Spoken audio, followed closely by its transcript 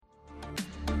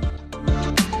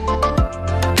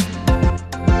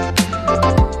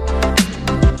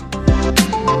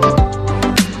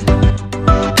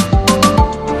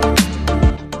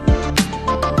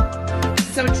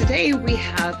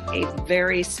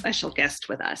very special guest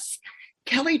with us.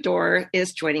 Kelly Dorr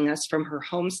is joining us from her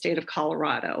home state of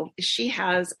Colorado. She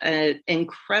has an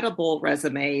incredible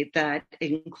resume that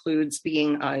includes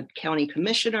being a county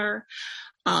commissioner,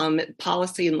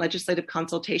 policy and legislative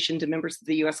consultation to members of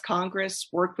the U.S. Congress,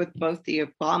 worked with both the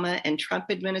Obama and Trump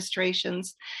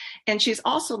administrations, and she's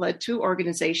also led two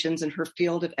organizations in her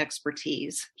field of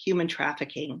expertise, human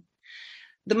trafficking.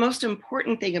 The most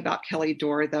important thing about Kelly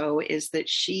Dorr, though, is that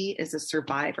she is a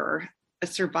survivor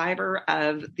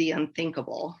of the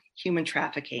unthinkable, human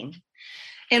trafficking.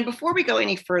 And before we go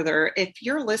any further, if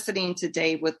you're listening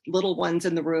today with little ones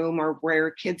in the room or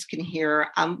where kids can hear,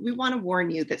 we want to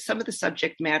warn you that some of the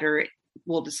subject matter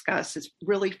we'll discuss is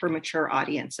really for mature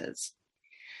audiences.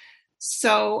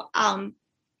 So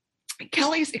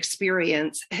Kelly's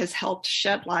experience has helped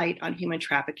shed light on human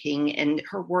trafficking, and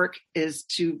her work is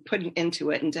to put an end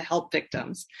to it and to help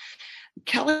victims.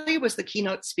 Kelly was the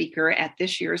keynote speaker at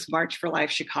this year's March for Life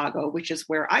Chicago, which is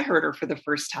where I heard her for the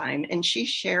first time, and she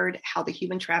shared how the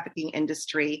human trafficking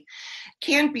industry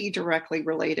can be directly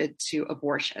related to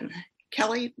abortion.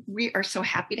 Kelly, we are so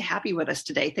happy to have you with us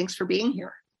today. Thanks for being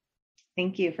here.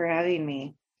 Thank you for having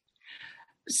me.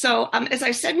 So, as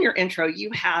I said in your intro,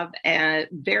 you have a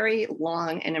very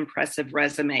long and impressive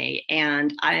resume,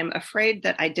 and I'm afraid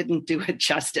that I didn't do it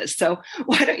justice. So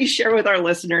why don't you share with our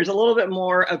listeners a little bit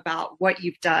more about what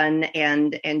you've done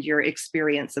and your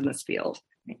experience in this field?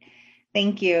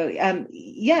 Thank you.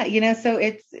 So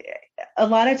it's a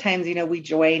lot of times, we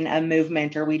join a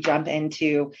movement or we jump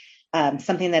into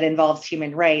something that involves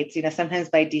human rights, sometimes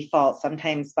by default,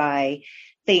 sometimes by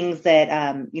things that,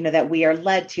 that we are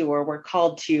led to or we're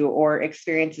called to, or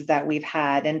experiences that we've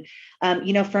had. And,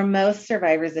 for most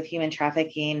survivors of human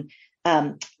trafficking,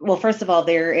 first of all,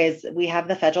 we have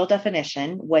the federal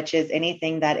definition, which is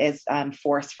anything that is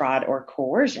force, fraud, or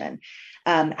coercion.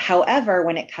 However,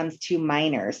 when it comes to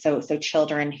minors, so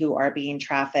children who are being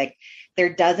trafficked,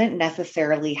 there doesn't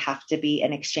necessarily have to be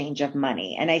an exchange of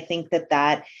money. And I think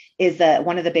that is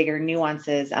one of the bigger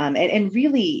nuances and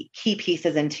really key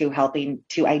pieces into helping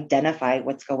to identify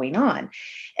what's going on.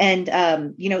 And,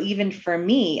 even for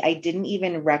me, I didn't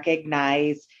even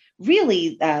recognize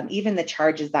really even the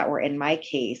charges that were in my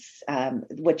case,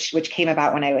 which came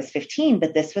about when I was 15,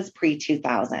 but this was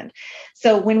pre-2000.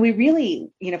 So when we really,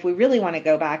 if we really want to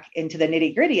go back into the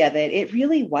nitty gritty of it, it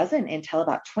really wasn't until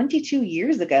about 22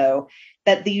 years ago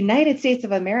that the United States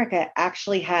of America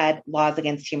actually had laws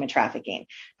against human trafficking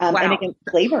and against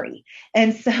slavery.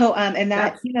 And so, and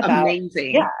that came about,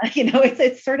 amazing. Yeah,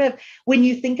 it's sort of, when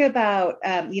you think about,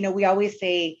 we always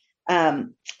say,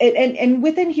 and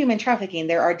within human trafficking,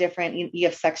 there are different, you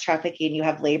have sex trafficking, you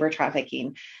have labor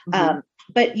trafficking. Mm-hmm.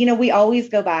 But, we always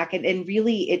go back and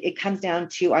really it comes down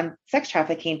to on sex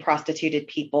trafficking, prostituted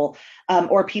people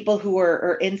or people who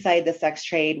are inside the sex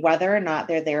trade, whether or not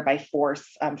they're there by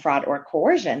force, fraud, or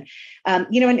coercion.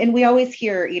 And we always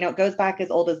hear, it goes back as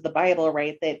old as the Bible,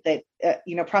 right?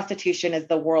 That prostitution is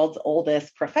the world's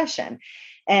oldest profession.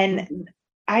 And mm-hmm.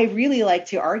 I really like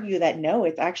to argue that no,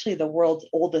 it's actually the world's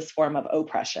oldest form of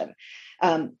oppression,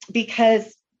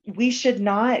 because we should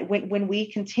not, when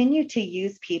we continue to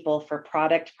use people for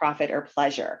product, profit, or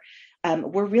pleasure,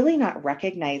 we're really not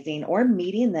recognizing or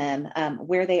meeting them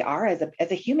where they are as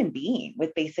a human being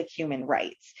with basic human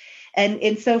rights.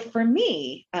 And so for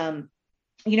me,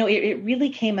 it really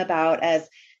came about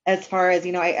as far as,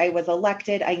 I was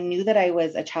elected. I knew that I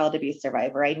was a child abuse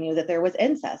survivor. I knew that there was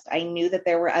incest. I knew that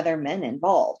there were other men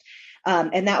involved.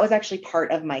 And that was actually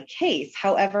part of my case.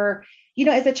 However,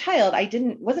 as a child, I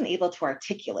wasn't able to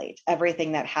articulate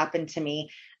everything that happened to me.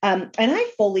 And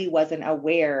I fully wasn't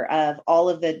aware of all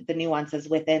of the nuances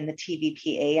within the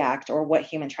TVPA Act or what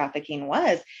human trafficking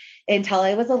was until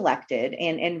I was elected.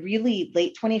 And really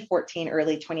late 2014,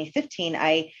 early 2015,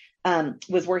 I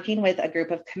was working with a group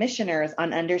of commissioners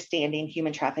on understanding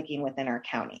human trafficking within our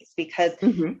counties, because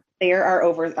mm-hmm. there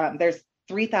are there's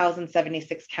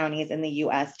 3,076 counties in the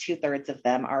U.S., 2/3 of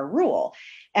them are rural.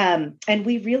 And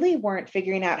we really weren't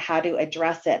figuring out how to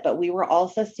address it, but we were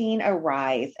also seeing a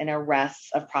rise in arrests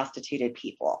of prostituted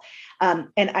people.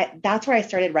 That's where I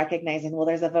started recognizing, well,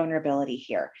 there's a vulnerability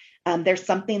here. There's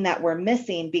something that we're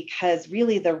missing, because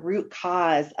really the root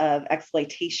cause of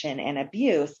exploitation and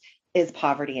abuse is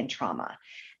poverty and trauma.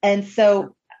 And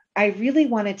so I really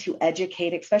wanted to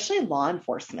educate, especially law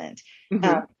enforcement,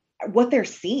 mm-hmm. What they're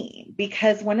seeing,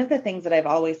 because one of the things that I've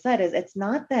always said is it's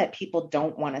not that people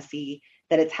don't want to see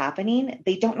that it's happening.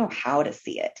 They don't know how to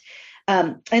see it.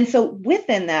 And so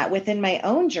within my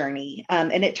own journey,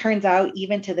 and it turns out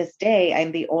even to this day,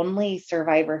 I'm the only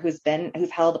survivor who's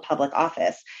held a public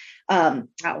office.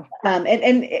 Wow.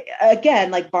 And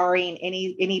again, like barring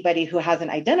anybody who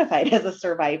hasn't identified as a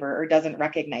survivor or doesn't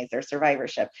recognize their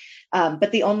survivorship,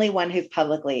 but the only one who's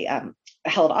publicly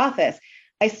held office,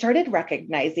 I started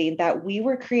recognizing that we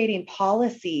were creating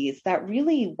policies that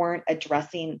really weren't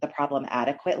addressing the problem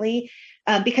adequately,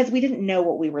 because we didn't know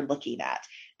what we were looking at.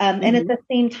 And at the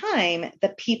same time,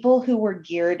 the people who were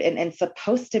geared and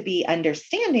supposed to be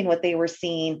understanding what they were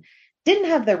seeing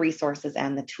didn't have the resources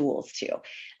and the tools to.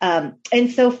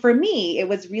 And so for me, it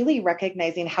was really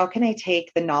recognizing, how can I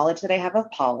take the knowledge that I have of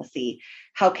policy?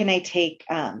 How can I take,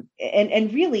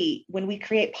 and really, when we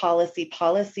create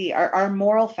policy, our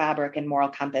moral fabric and moral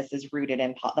compass is rooted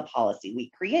in the policy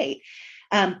we create.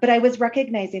 But I was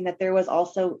recognizing that there was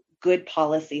also good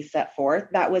policy set forth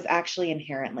that was actually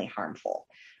inherently harmful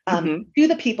to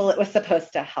the people it was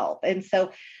supposed to help. And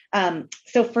so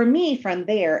for me, from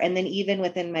there, and then even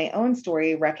within my own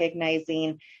story,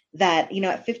 recognizing that,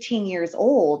 at 15 years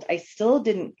old, I still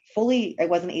I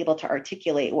wasn't able to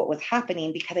articulate what was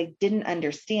happening because I didn't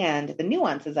understand the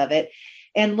nuances of it.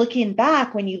 And looking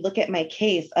back, when you look at my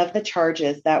case of the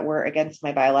charges that were against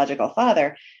my biological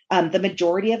father, the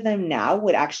majority of them now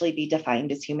would actually be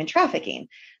defined as human trafficking.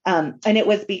 And it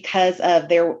was because of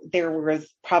there was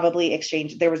probably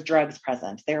exchange, there was drugs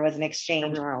present, there was an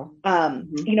exchange.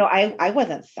 I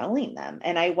wasn't selling them,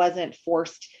 and I wasn't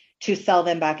forced to sell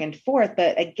them back and forth.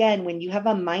 But again, when you have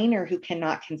a minor who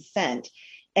cannot consent,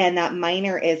 and that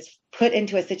minor is put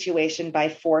into a situation by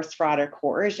force, fraud, or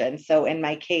coercion. So in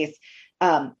my case,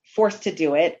 forced to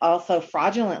do it, also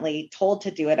fraudulently told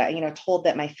to do it, told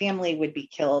that my family would be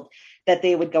killed, that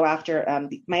they would go after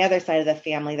my other side of the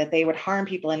family, that they would harm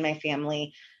people in my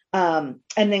family. And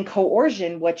then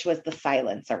coercion, which was the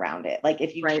silence around it. Like,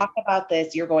 if you talk about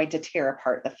this, you're going to tear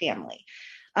apart the family.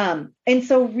 And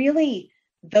so really,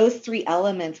 those three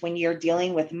elements, when you're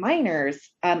dealing with minors,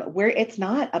 where it's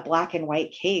not a black and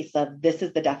white case of this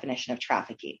is the definition of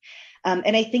trafficking.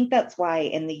 And I think that's why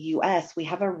in the US, we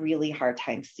have a really hard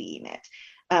time seeing it.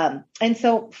 And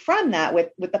so from that,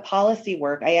 with the policy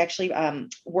work, I actually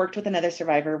worked with another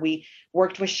survivor. We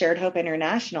worked with Shared Hope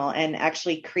International and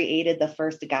actually created the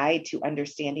first guide to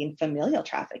understanding familial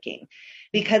trafficking.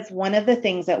 Because one of the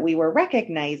things that we were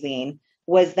recognizing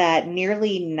was that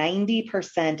nearly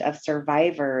 90% of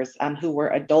survivors who were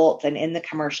adults and in the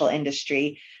commercial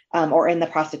industry or in the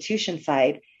prostitution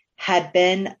side had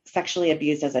been sexually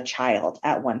abused as a child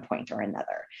at one point or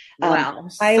another. Wow.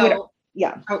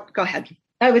 Go ahead.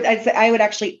 I would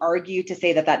actually argue to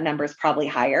say that number is probably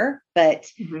higher, but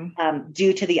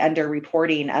due to the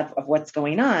underreporting of what's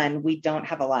going on, we don't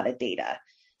have a lot of data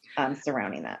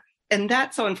surrounding that. And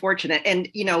that's so unfortunate. And,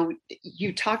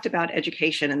 you talked about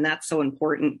education, and that's so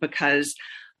important because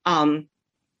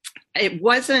it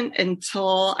wasn't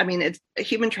until,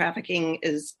 human trafficking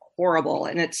is horrible,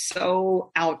 and it's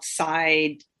so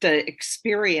outside the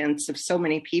experience of so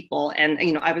many people.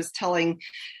 And, I was telling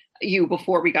you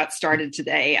before we got started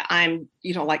today, I'm,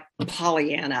 like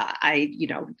Pollyanna. I,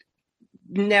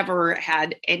 never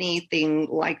had anything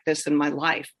like this in my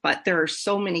life, but there are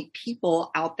so many people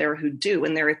out there who do,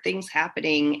 and there are things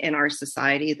happening in our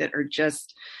society that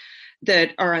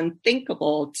are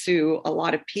unthinkable to a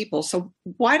lot of people. So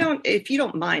if you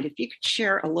don't mind, if you could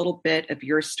share a little bit of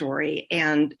your story.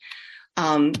 And,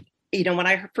 when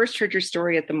I first heard your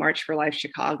story at the March for Life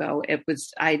Chicago,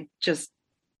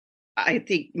 I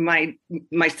think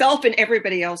myself and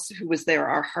everybody else who was there,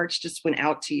 our hearts just went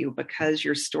out to you because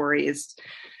your story is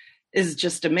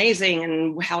just amazing,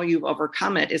 and how you've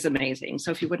overcome it is amazing.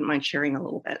 So if you wouldn't mind sharing a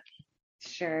little bit.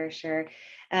 Sure. So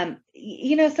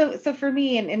for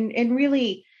me, and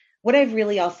really, what I've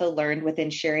really also learned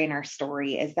within sharing our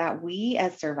story is that we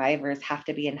as survivors have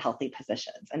to be in healthy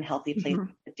positions and healthy places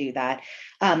to do that.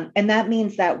 And that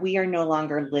means that we are no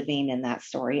longer living in that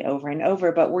story over and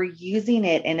over, but we're using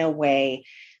it in a way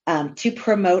to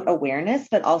promote awareness,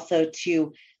 but also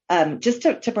to just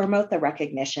to promote the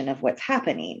recognition of what's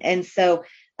happening. And so,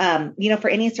 for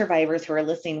any survivors who are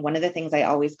listening, one of the things I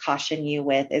always caution you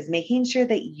with is making sure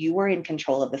that you are in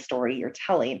control of the story you're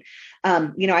telling.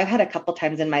 I've had a couple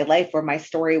times in my life where my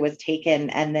story was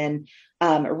taken and then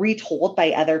retold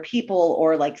by other people,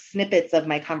 or like snippets of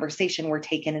my conversation were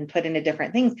taken and put into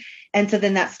different things. And so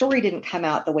then that story didn't come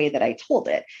out the way that I told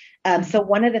it. So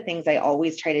one of the things I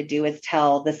always try to do is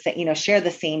share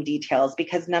the same details,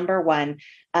 because number one,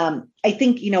 I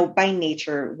think, by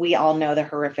nature, we all know the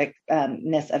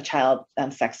horrificness of child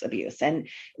sex abuse. And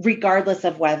regardless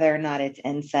of whether or not it's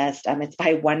incest, it's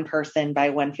by one person, by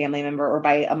one family member, or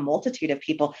by a multitude of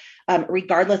people,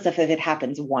 regardless of if it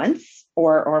happens once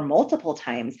or multiple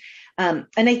times. And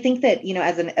I think that,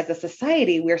 as a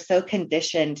society, we're so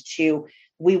conditioned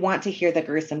we want to hear the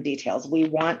gruesome details. We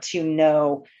want to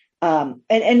know,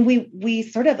 and we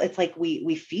sort of, it's like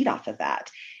we feed off of that.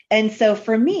 And so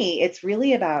for me, it's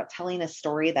really about telling a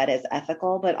story that is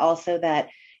ethical, but also that,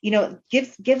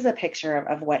 gives a picture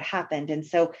of what happened. And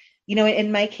so,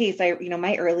 in my case,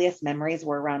 my earliest memories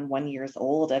were around 1 year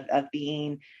old of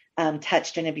being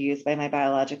touched and abused by my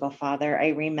biological father. I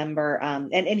remember,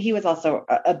 and he was also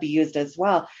abused as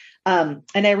well. And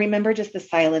I remember just the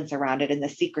silence around it and the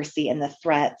secrecy and the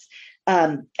threats.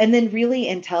 And then really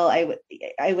until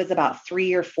I was about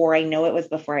 3 or 4, I know it was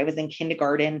before I was in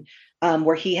kindergarten,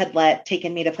 where he had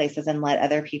taken me to places and let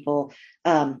other people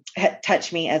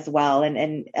touch me as well.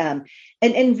 And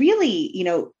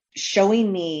really, showing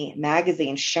me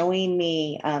magazines, showing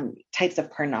me types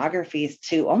of pornographies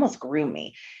to almost groom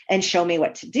me and show me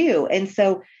what to do. And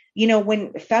so,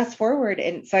 when fast forward,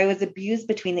 and so I was abused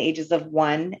between the ages of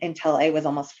 1 until I was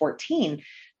almost 14.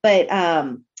 But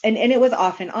and it was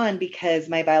off and on because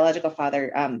my biological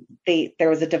father, there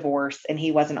was a divorce and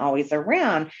he wasn't always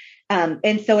around.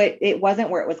 And so it wasn't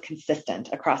where it was consistent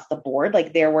across the board.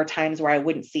 Like there were times where I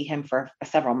wouldn't see him for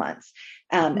several months,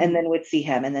 and then would see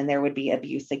him, and then there would be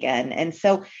abuse again. And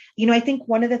so, I think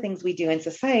one of the things we do in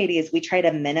society is we try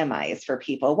to minimize for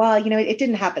people. Well, it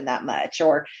didn't happen that much,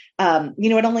 or,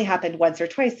 it only happened once or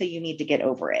twice, so you need to get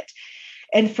over it.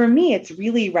 And for me, it's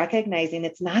really recognizing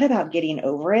it's not about getting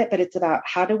over it, but it's about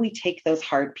how do we take those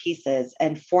hard pieces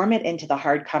and form it into the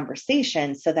hard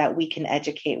conversation so that we can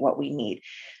educate what we need.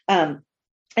 And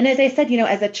as I said,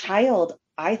 as a child,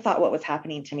 I thought what was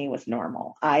happening to me was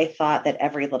normal. I thought that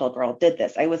every little girl did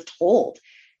this. I was told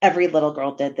every little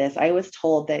girl did this. I was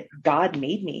told that God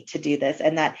made me to do this,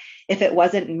 and that if it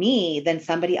wasn't me, then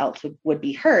somebody else would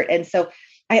be hurt. And so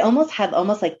I had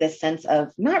like this sense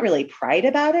of not really pride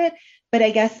about it, but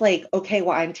I guess like, okay,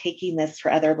 well, I'm taking this for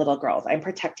other little girls. I'm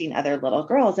protecting other little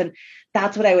girls. And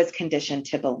that's what I was conditioned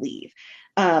to believe.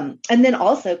 And then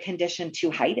also conditioned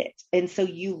to hide it. And so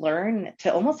you learn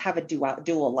to almost have a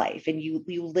dual life, and you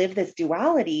live this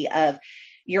duality of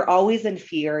you're always in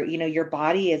fear. Your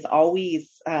body is always,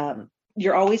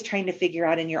 you're always trying to figure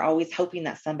out, and you're always hoping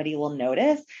that somebody will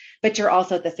notice, but you're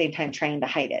also at the same time trying to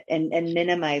hide it and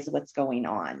minimize what's going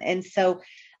on. And so,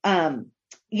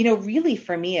 really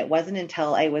for me, it wasn't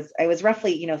until I was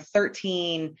roughly,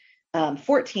 13,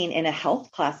 14 in a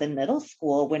health class in middle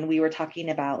school when we were talking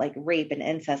about like rape and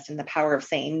incest and the power of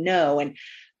saying no.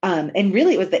 And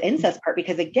really it was the incest part,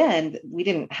 because again, we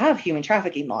didn't have human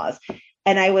trafficking laws.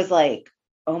 And I was like,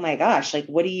 oh my gosh, like,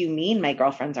 what do you mean my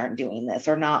girlfriends aren't doing this,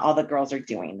 or not all the girls are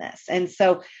doing this? And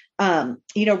so,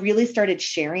 really started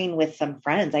sharing with some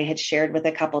friends. I had shared with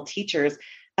a couple teachers,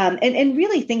 and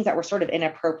really things that were sort of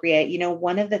inappropriate.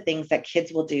 One of the things that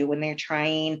kids will do when they're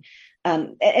trying,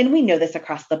 and we know this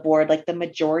across the board, like the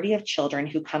majority of children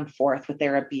who come forth with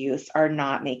their abuse are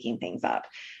not making things up.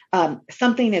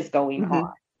 Something is going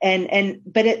on.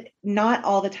 But not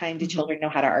all the time do children know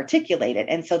how to articulate it.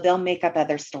 And so they'll make up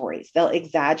other stories. They'll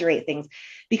exaggerate things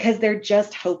because they're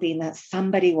just hoping that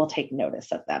somebody will take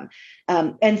notice of them.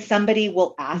 And somebody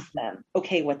will ask them,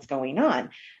 okay, what's going on?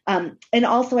 And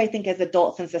also I think as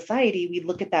adults in society, we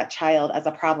look at that child as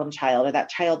a problem child, or that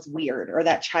child's weird, or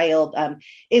that child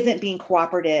isn't being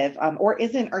cooperative, or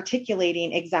isn't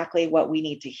articulating exactly what we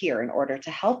need to hear in order to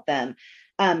help them.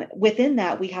 Within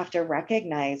that, we have to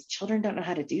recognize children don't know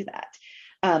how to do that.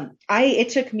 It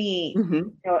took me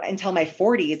until my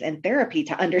 40s in therapy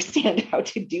to understand how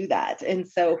to do that. And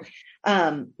so,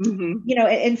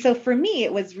 and so for me,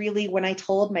 it was really when I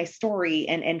told my story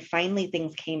and finally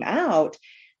things came out,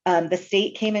 the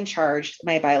state came and charged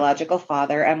my biological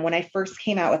father. And when I first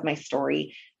came out with my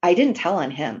story, I didn't tell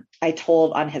on him. I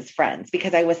told on his friends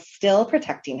because I was still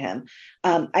protecting him.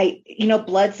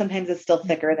 Blood sometimes is still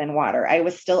thicker than water. I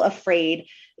was still afraid,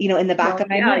 in the back of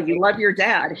my mind. You love your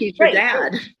dad. He's your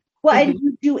dad. Well, and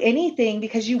you do anything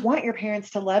because you want your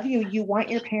parents to love you. You want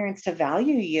your parents to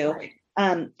value you. Right.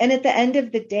 And at the end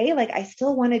of the day, like I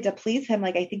still wanted to please him.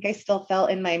 Like I think I still felt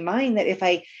in my mind that if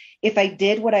I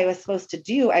did what I was supposed to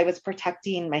do, I was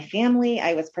protecting my family.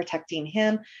 I was protecting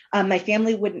him. My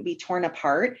family wouldn't be torn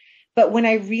apart. But when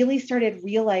I really started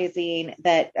realizing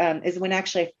that is when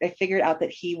actually I figured out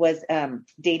that he was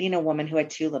dating a woman who had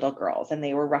two little girls, and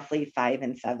they were roughly 5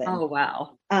 and 7. Oh,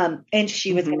 wow. And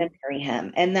she was going to marry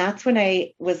him. And that's when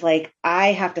I was like,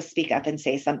 I have to speak up and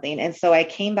say something. And so I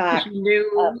came back. You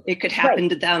knew it could happen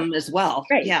to them as well.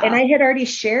 Right. Yeah. And I had already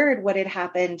shared what had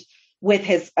happened with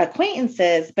his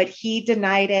acquaintances, but he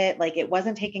denied it. Like, it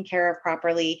wasn't taken care of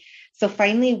properly. So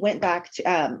finally went back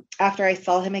to, after I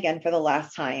saw him again for the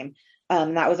last time,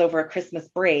 that was over a Christmas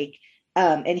break.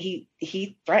 And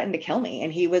he threatened to kill me.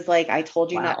 And he was like, I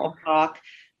told you not to talk.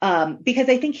 Because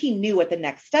I think he knew what the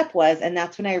next step was. And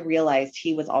that's when I realized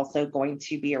he was also going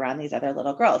to be around these other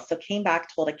little girls. So came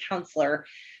back, told a counselor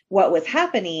what was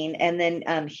happening. And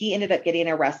then he ended up getting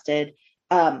arrested.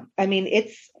 I mean,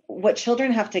 it's what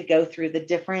children have to go through, the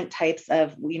different types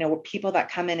of, people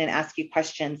that come in and ask you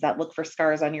questions, that look for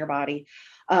scars on your body,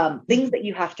 things that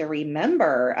you have to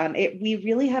remember. We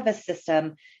really have a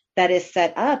system that is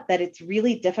set up that it's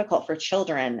really difficult for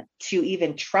children to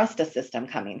even trust a system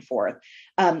coming forth,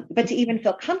 but to even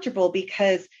feel comfortable,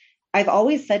 because I've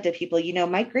always said to people,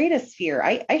 my greatest fear,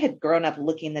 I had grown up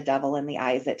looking the devil in the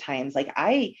eyes at times. Like,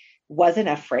 I wasn't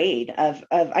afraid of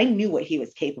I knew what he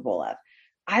was capable of.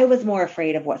 I was more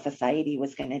afraid of what society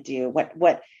was going to do,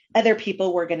 what other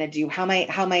people were going to do, how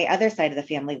my other side of the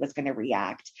family was going to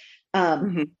react,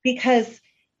 because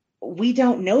we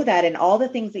don't know that. And all the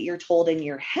things that you're told in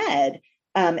your head,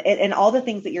 and all the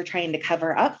things that you're trying to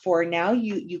cover up for, now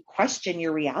you question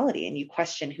your reality and you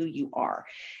question who you are.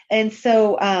 And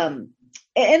so,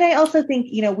 and I also think,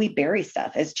 we bury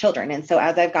stuff as children. And so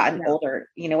as I've gotten older,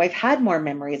 I've had more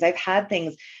memories. I've had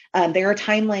things, there are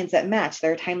timelines that match,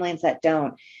 there are timelines that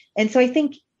don't. And so I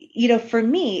think, for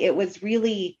me, it was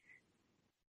really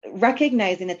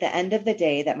recognizing at the end of the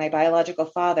day that my biological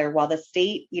father, while the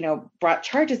state, brought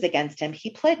charges against him,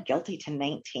 he pled guilty to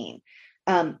 19.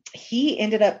 He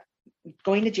ended up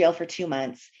going to jail for 2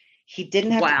 months. He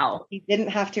didn't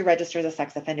have to register as a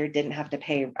sex offender, didn't have to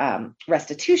pay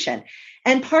restitution.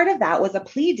 And part of that was a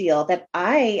plea deal that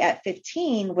I, at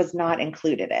 15, was not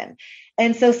included in.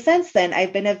 And so since then,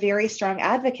 I've been a very strong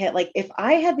advocate. Like, if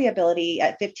I had the ability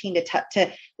at 15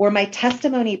 to where my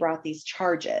testimony brought these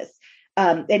charges,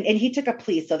 and he took a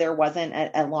plea, so there wasn't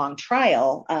a long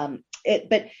trial,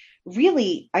 but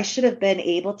really, I should have been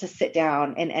able to sit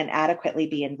down and adequately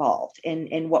be involved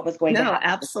in what was going to happen. No,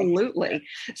 absolutely.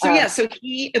 So so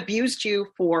he abused you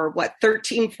for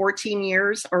 13, 14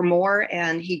 years or more,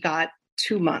 and he got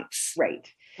 2 months. Right.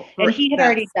 And he had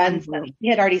already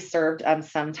already served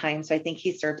some time. So I think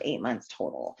he served 8 months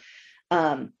total.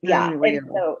 And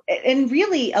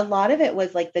really a lot of it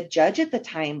was like the judge at the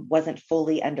time wasn't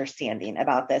fully understanding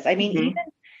about this. I mean, even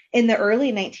in the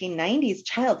early 1990s,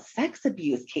 child sex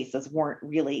abuse cases weren't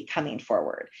really coming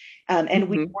forward. And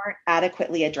we weren't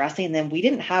adequately addressing them. We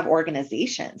didn't have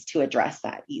organizations to address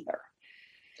that either.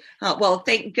 Well,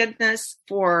 thank goodness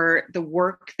for the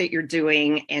work that you're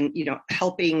doing and,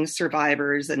 helping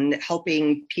survivors and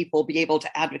helping people be able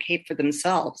to advocate for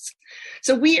themselves.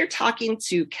 So we are talking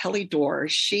to Kelly Dorr.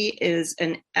 She is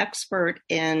an expert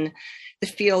in the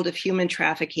field of human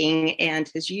trafficking and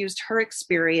has used her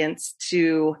experience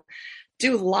to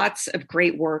do lots of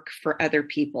great work for other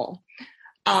people.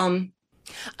 I'd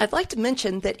like to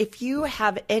mention that if you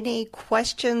have any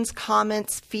questions,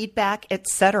 comments, feedback,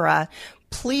 etc.,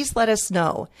 please let us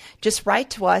know. Just write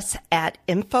to us at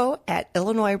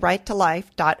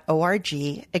info@illinoisrighttolife.org.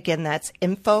 Again, that's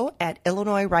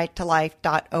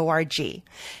info@illinoisrighttolife.org.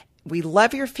 We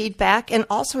love your feedback, and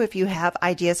also if you have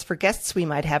ideas for guests we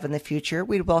might have in the future,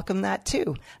 we'd welcome that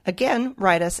too. Again,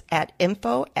 write us at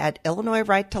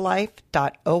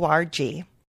info@illinoisrighttolife.org.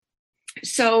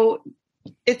 So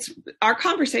our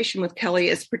conversation with Kelly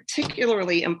is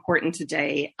particularly important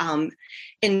today.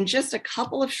 In just a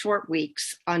couple of short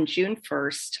weeks, on June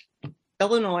 1st,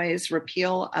 Illinois'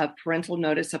 repeal of parental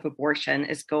notice of abortion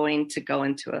is going to go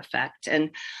into effect. And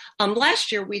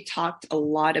last year, we talked a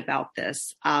lot about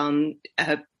this.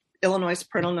 Illinois'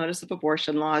 parental notice of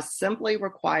abortion law simply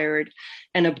required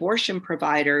an abortion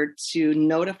provider to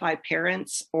notify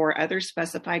parents or other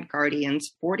specified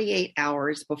guardians 48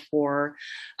 hours before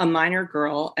a minor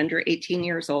girl under 18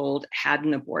 years old had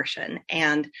an abortion.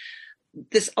 And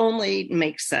this only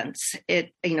makes sense.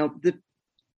 The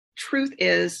truth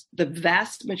is the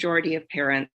vast majority of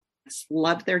parents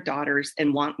love their daughters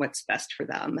and want what's best for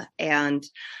them. And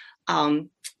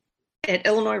at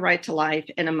Illinois Right to Life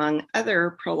and among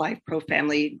other pro-life,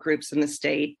 pro-family groups in the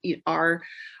state, our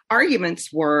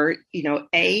arguments were,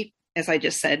 as I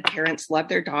just said, parents love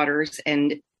their daughters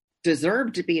and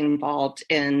deserve to be involved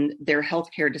in their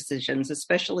healthcare decisions,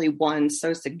 especially one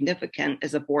so significant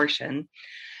as abortion.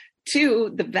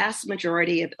 Two, the vast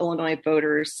majority of Illinois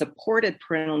voters supported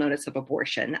parental notice of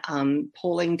abortion.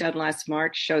 Polling done last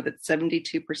March showed that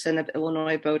 72% of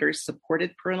Illinois voters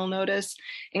supported parental notice,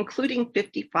 including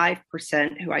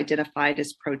 55% who identified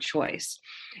as pro-choice.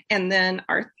 And then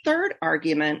our third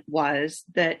argument was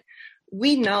that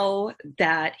we know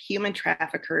that human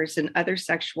traffickers and other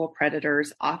sexual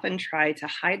predators often try to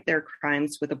hide their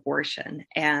crimes with abortion,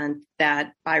 and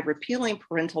that by repealing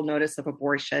parental notice of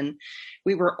abortion,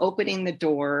 we were opening the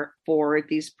door for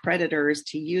these predators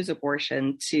to use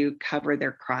abortion to cover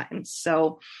their crimes.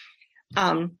 So,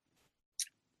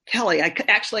 Kelly,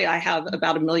 I have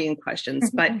about 1 million questions,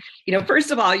 but,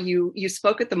 first of all, you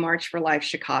spoke at the March for Life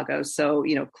Chicago. So,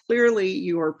 clearly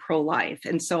you are pro-life.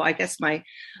 And so I guess my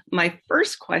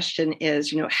first question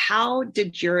is, how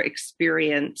did your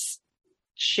experience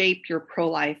shape your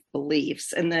pro-life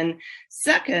beliefs? And then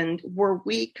second, were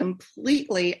we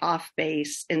completely off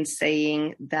base in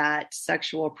saying that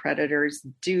sexual predators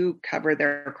do cover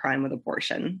their crime with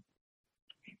abortion?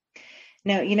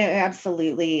 No,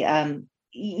 absolutely.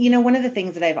 One of the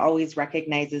things that I've always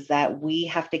recognized is that we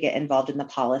have to get involved in the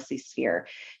policy sphere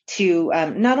to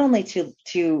not only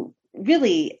to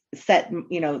really set,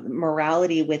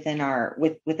 morality within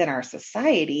our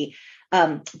society,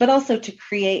 but also to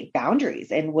create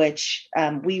boundaries in which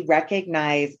we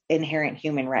recognize inherent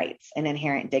human rights and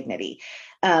inherent dignity.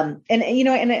 And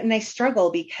I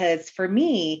struggle because for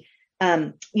me,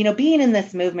 being in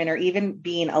this movement or even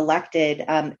being elected,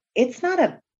 it's not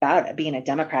about being a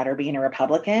Democrat or being a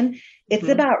Republican. It's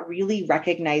about really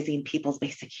recognizing people's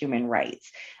basic human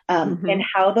rights and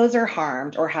how those are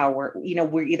harmed, or how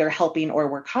we're either helping or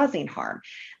we're causing harm.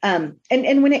 And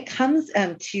when it comes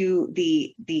to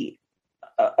the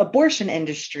abortion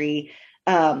industry,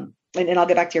 and I'll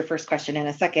get back to your first question in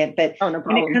a second, but no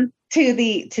problem. When it comes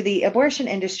to the abortion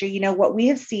industry, what we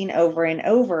have seen over and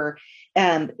over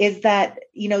is that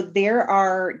there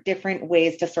are different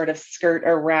ways to sort of skirt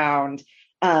around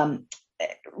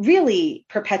really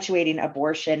perpetuating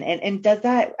abortion. And does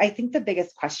that, I think the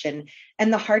biggest question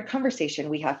and the hard conversation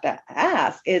we have to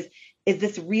ask is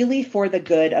this really for the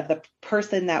good of the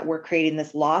person that we're creating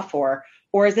this law for,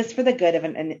 or is this for the good of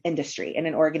an industry and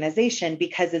an organization?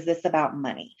 Because is this about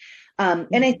money?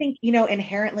 And I think,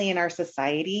 inherently in our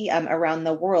society around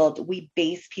the world, we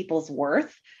base people's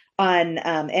worth on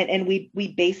and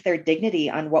we base their dignity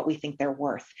on what we think they're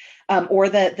worth, or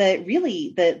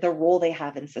the role they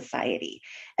have in society.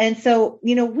 And so,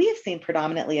 we have seen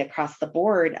predominantly across the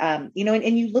board, and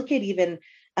you look at even,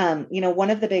 one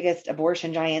of the biggest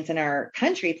abortion giants in our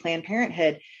country, Planned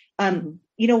Parenthood.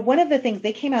 One of the things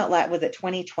they came out was at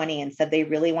 2020 and said they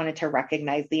really wanted to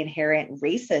recognize the inherent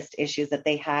racist issues that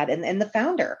they had and the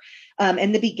founder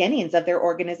and the beginnings of their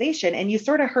organization. And you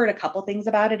sort of heard a couple things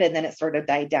about it, and then it sort of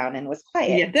died down and was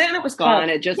quiet. Yeah, then it was gone.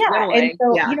 It just went away. And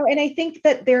so, and I think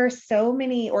that there are so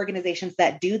many organizations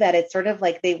that do that. It's sort of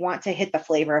like they want to hit the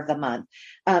flavor of the month.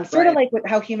 Sort of like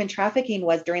how human trafficking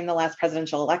was during the last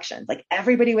presidential elections. Like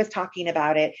everybody was talking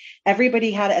about it. Everybody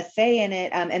had a say in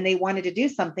it, and they wanted to do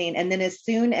something. And then as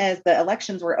soon as the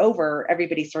elections were over,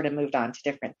 everybody sort of moved on to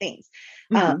different things.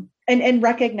 And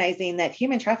recognizing that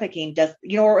human trafficking does,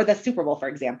 or the Super Bowl, for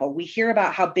example, we hear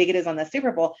about how big it is on the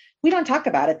Super Bowl. We don't talk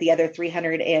about it the other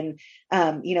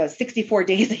 364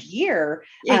 days a year.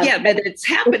 But it's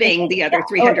happening the other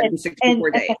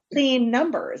 364 days. Seeing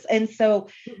numbers. And so,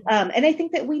 and I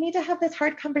think that we need to have this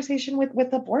hard conversation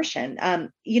with abortion.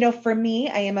 For me,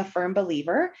 I am a firm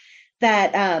believer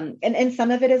that, and some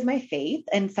of it is my faith,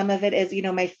 and some of it is,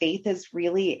 my faith has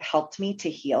really helped me to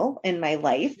heal in my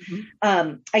life.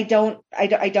 I don't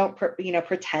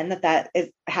pretend that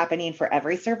is happening for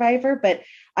every survivor, but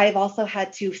I've also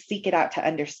had to seek it out to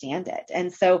understand it.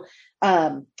 And so,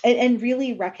 and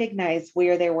really recognize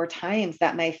where there were times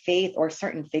that my faith or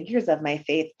certain figures of my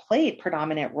faith played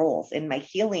predominant roles in my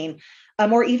healing,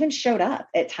 or even showed up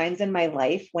at times in my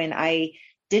life when I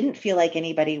didn't feel like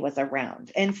anybody was around.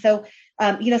 And so,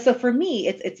 so for me,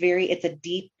 it's a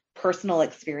deep personal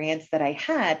experience that I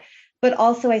had, but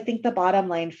also I think the bottom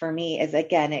line for me is,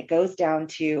 again, it goes down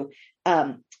to,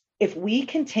 if we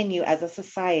continue as a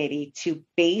society to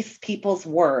base people's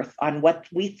worth on what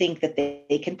we think that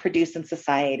they can produce in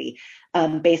society,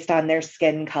 based on their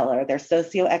skin color, their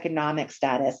socioeconomic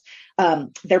status,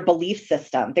 their belief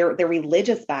system, their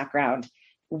religious background,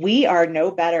 we are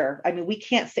no better. I mean, we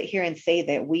can't sit here and say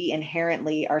that we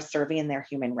inherently are serving their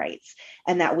human rights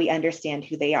and that we understand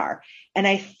who they are. And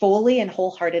I fully and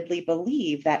wholeheartedly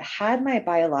believe that had my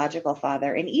biological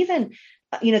father, and even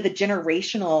the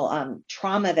generational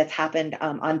trauma that's happened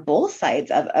on both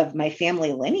sides of my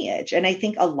family lineage. And I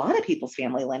think a lot of people's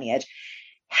family lineage,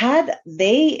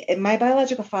 my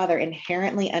biological father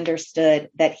inherently understood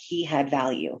that he had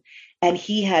value and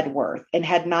he had worth and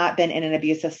had not been in an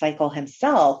abusive cycle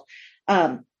himself,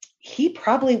 he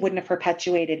probably wouldn't have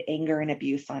perpetuated anger and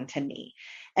abuse onto me.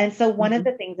 And so one of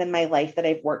the things in my life that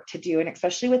I've worked to do, and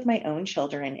especially with my own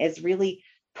children, is really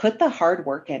put the hard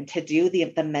work in to do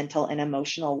the mental and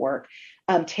emotional work,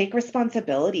 take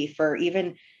responsibility for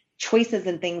even choices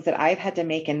and things that I've had to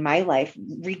make in my life,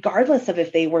 regardless of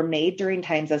if they were made during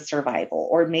times of survival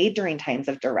or made during times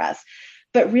of duress,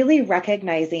 but really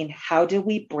recognizing how do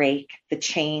we break the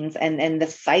chains and the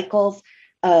cycles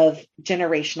of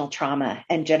generational trauma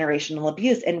and generational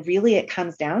abuse. And really it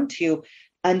comes down to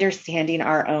understanding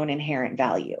our own inherent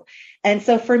value. And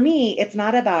so for me, it's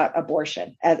not about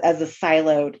abortion as a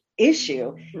siloed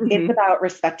issue. It's about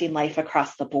respecting life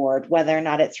across the board, whether or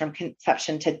not it's from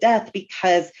conception to death,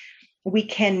 because we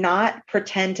cannot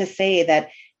pretend to say that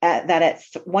at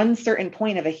one certain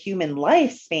point of a human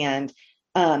lifespan,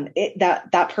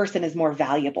 that person is more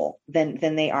valuable than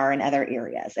they are in other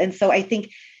areas. And so I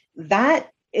think that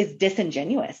is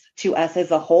disingenuous to us as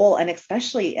a whole, and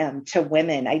especially to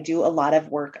women. I do a lot of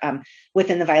work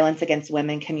within the violence against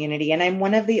women community, and I'm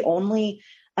one of the only,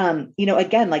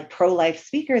 again, like pro-life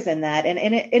speakers in that.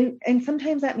 And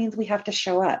sometimes that means we have to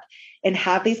show up and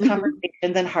have these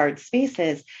conversations in hard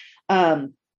spaces. But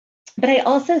I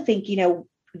also think,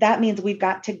 that means we've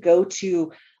got to go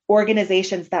to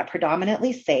organizations that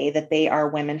predominantly say that they are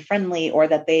women friendly or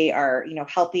that they are,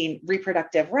 helping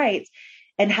reproductive rights,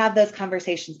 and have those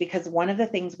conversations, because one of the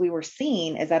things we were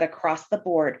seeing is that across the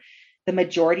board, the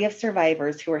majority of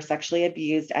survivors who are sexually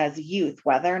abused as youth,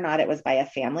 whether or not it was by a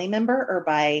family member or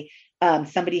by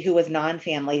somebody who was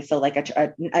non-family, so like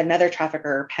another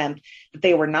trafficker or pimp that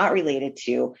they were not related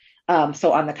to,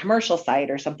 so on the commercial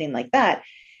side or something like that,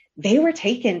 they were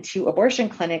taken to abortion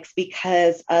clinics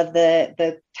because of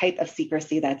the type of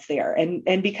secrecy that's there.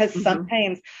 And because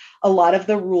sometimes a lot of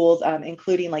the rules,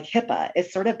 including like HIPAA,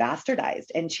 is sort of bastardized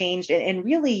and changed and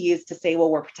really used to say, well,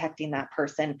 we're protecting that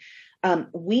person.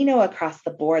 We know across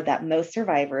the board that most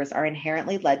survivors are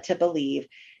inherently led to believe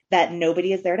that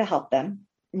nobody is there to help them.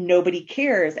 Nobody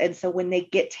cares. And so when they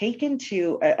get taken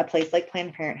to a place like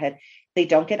Planned Parenthood, they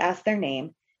don't get asked their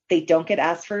name. They don't get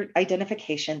asked for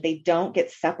identification. They don't get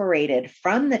separated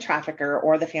from the trafficker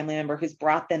or the family member who's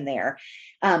brought them there.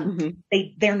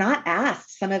 They're not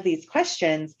asked some of these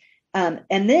questions. And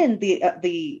then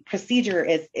the procedure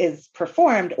is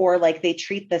performed, or like they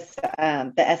treat this,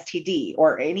 the STD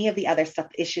or any of the other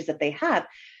issues that they have.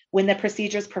 When the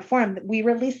procedure is performed, we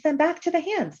release them back to the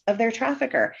hands of their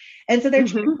trafficker. And so they're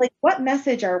like, what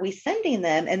message are we sending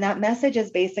them? And that message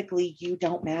is basically, you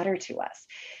don't matter to us.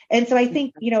 And so I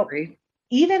think,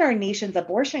 even our nation's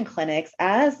abortion clinics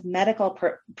as medical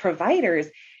providers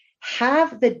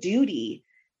have the duty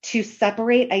to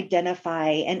separate, identify,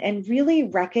 and really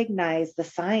recognize the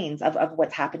signs of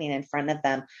what's happening in front of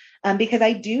them. Because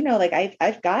I do know, like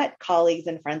I've got colleagues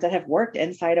and friends that have worked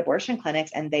inside abortion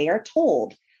clinics, and they are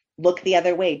told, look the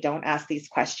other way, don't ask these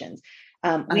questions.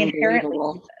 We inherently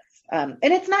do this.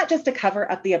 And it's not just to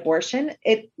cover up the abortion.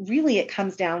 It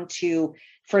comes down to,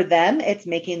 for them, it's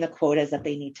making the quotas that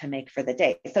they need to make for the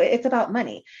day. So it's about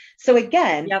money. So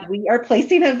again, we are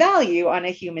placing a value on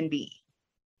a human being.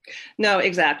 No,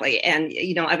 exactly. And,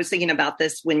 I was thinking about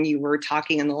this when you were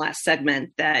talking in the last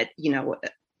segment that,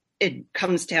 it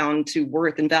comes down to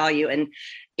worth and value. And,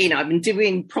 I've been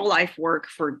doing pro-life work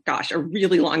for, a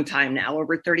really long time now,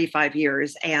 over 35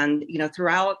 years. And,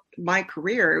 throughout my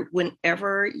career,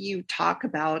 whenever you talk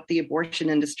about the abortion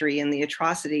industry and the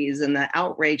atrocities and the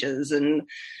outrages and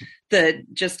the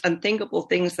just unthinkable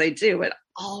things they do, it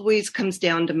always comes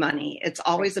down to money. It's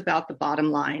always about the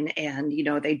bottom line. And,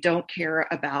 they don't care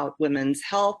about women's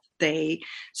health. They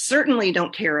certainly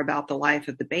don't care about the life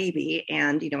of the baby.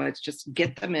 And, it's just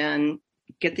get them in,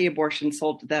 get the abortion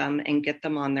sold to them, and get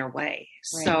them on their way.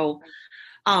 Right.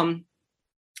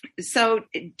 So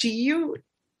do you,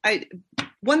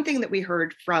 one thing that we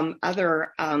heard from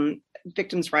other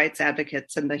victims' rights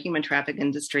advocates in the human trafficking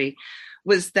industry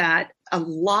was that a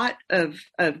lot of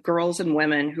girls and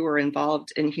women who are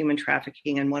involved in human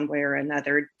trafficking in one way or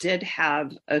another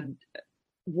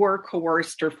were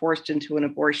coerced or forced into an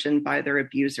abortion by their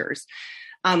abusers.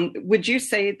 Would you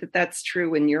say that that's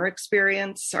true in your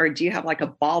experience, or do you have like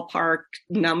a ballpark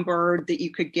number that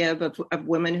you could give of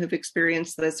women who've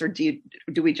experienced this, or do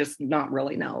we just not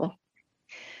really know?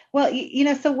 Well,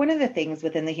 so one of the things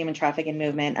within the human trafficking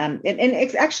movement, and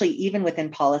it's actually even within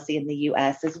policy in the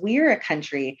US, is we are a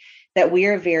country that we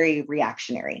are very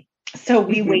reactionary. So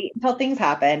we wait until things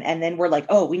happen, and then we're like,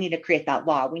 oh, we need to create that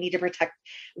law. We need to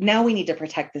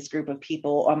protect this group of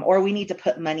people, or we need to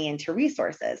put money into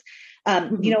resources.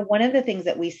 One of the things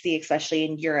that we see, especially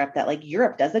in Europe, that like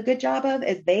Europe does a good job of,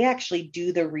 is they actually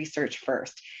do the research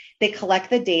first. They collect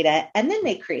the data and then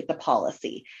they create the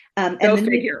policy. And then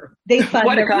figure. They fund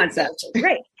what a concept.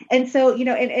 Right. And so,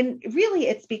 and really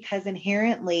it's because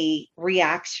inherently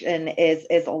reaction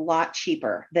is a lot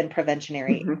cheaper than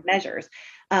preventionary measures.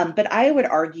 But I would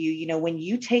argue, when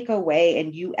you take away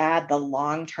and you add the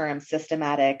long-term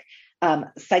systematic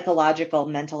psychological,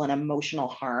 mental, and emotional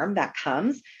harm that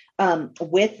comes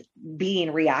with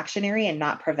being reactionary and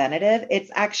not preventative,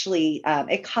 it's actually,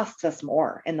 it costs us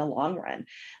more in the long run.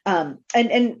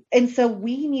 And so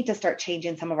we need to start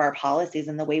changing some of our policies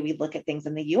and the way we look at things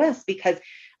in the US, because,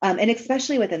 and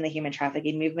especially within the human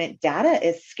trafficking movement, data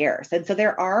is scarce. And so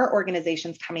there are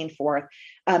organizations coming forth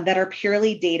that are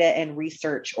purely data and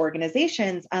research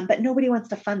organizations, but nobody wants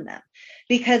to fund them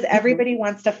because everybody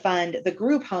wants to fund the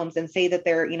group homes and say that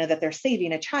they're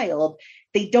saving a child.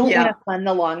 They don't want to fund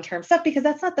the long-term stuff because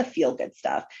that's not the feel-good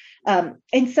stuff.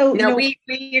 And so, we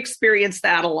experience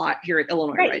that a lot here at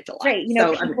Illinois Right to Life. Right.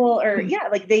 People are,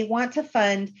 like they want to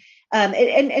fund,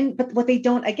 but what they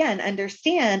don't, again,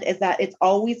 understand is that it's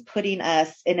always putting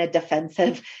us in a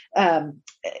defensive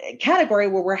category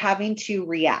where we're having to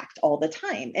react all the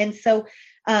time. And so,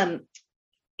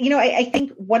 I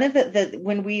think one of the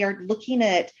when we are looking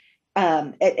at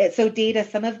so data,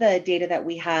 some of the data that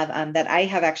we have that I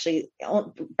have actually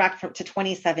back to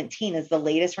 2017 is the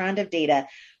latest round of data.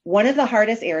 One of the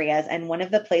hardest areas and one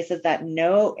of the places that in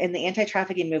the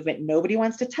anti-trafficking movement, nobody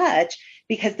wants to touch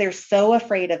because they're so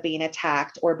afraid of being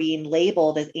attacked or being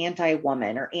labeled as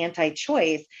anti-woman or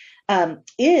anti-choice,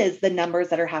 is the numbers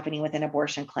that are happening within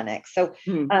abortion clinics. So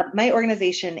my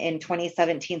organization in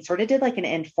 2017 sort of did like an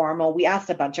informal, we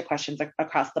asked a bunch of questions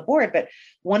across the board, but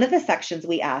one of the sections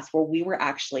we asked where we were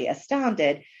actually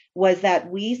astounded was that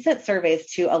we sent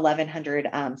surveys to 1,100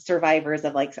 survivors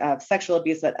of sexual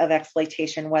abuse, of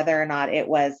exploitation, whether or not it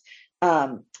was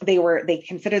they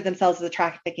considered themselves as a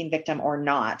trafficking victim or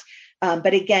not.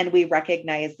 But again, we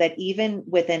recognize that even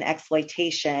within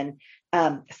exploitation,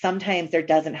 sometimes there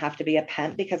doesn't have to be a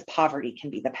pimp because poverty can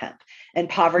be the pimp, and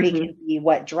poverty can be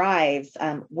what drives.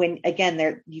 When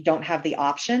again, you don't have the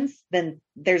options, then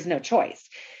there's no choice.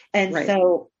 And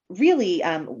so really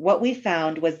what we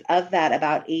found was of that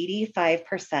about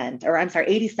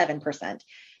 87%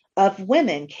 of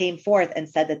women came forth and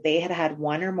said that they had had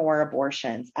one or more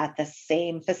abortions at the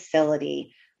same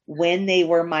facility when they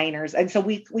were minors. And so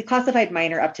we classified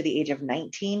minor up to the age of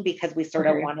 19 because we sort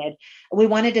of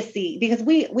wanted to see, because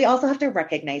we also have to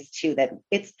recognize too that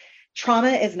trauma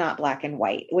is not black and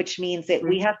white, which means that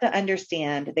we have to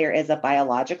understand there is a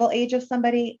biological age of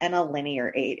somebody and a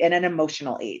linear age and an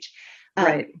emotional age.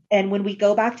 And when we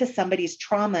go back to somebody's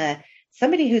trauma,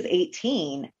 somebody who's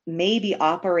 18 may be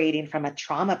operating from a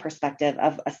trauma perspective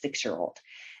of a 6-year-old.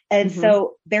 And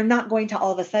so they're not going to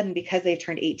all of a sudden, because they've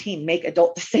turned 18, make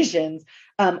adult decisions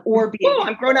or be,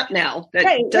 I'm grown up now.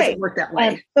 That doesn't work that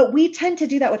way. But we tend to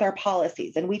do that with our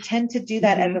policies, and we tend to do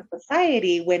that as a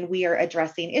society when we are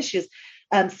addressing issues.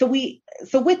 So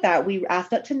with that, we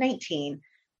asked up to 19,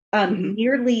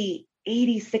 nearly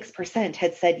 86%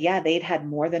 had said, they'd had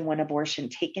more than one abortion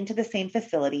taken to the same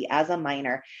facility as a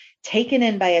minor, taken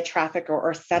in by a trafficker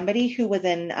or somebody who was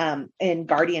in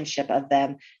guardianship of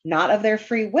them, not of their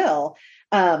free will,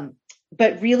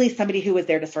 but really somebody who was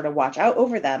there to sort of watch out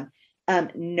over them.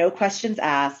 No questions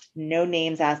asked, no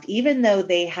names asked, even though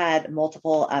they had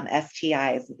multiple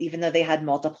STIs, even though they had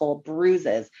multiple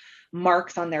bruises,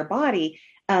 marks on their body.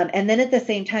 And then at the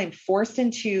same time, forced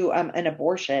into an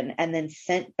abortion and then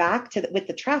sent back with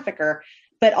the trafficker,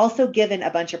 but also given a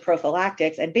bunch of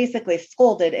prophylactics and basically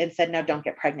scolded and said, no, don't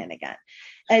get pregnant again.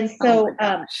 And so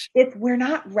we're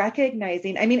not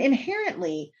recognizing,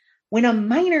 inherently, when a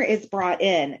minor is brought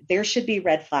in, there should be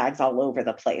red flags all over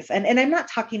the place. And I'm not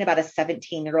talking about a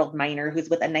 17-year-old minor who's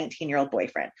with a 19-year-old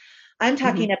boyfriend. I'm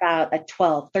talking about a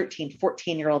 12, 13,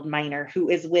 14-year-old minor who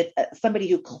is with somebody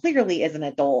who clearly is an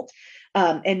adult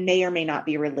and may or may not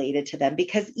be related to them.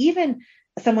 Because even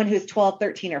someone who's 12,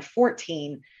 13, or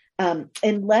 14,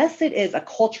 unless it is a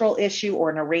cultural issue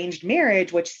or an arranged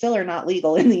marriage, which still are not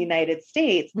legal in the United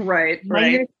States,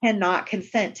 minors cannot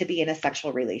consent to be in a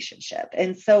sexual relationship.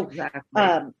 And so,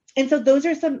 and so those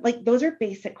are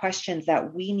basic questions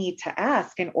that we need to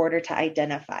ask in order to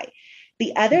identify.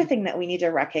 The other thing that we need to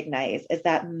recognize is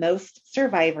that most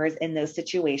survivors in those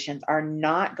situations are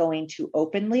not going to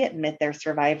openly admit they're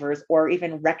survivors or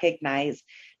even recognize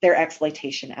their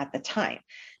exploitation at the time.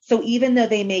 So even though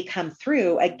they may come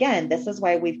through, again, this is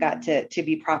why we've got to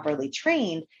be properly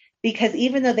trained, because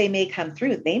even though they may come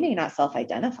through, they may not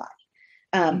self-identify.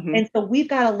 And so we've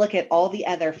got to look at all the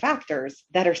other factors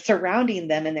that are surrounding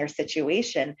them in their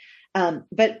situation.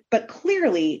 But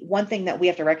clearly, one thing that we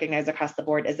have to recognize across the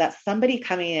board is that somebody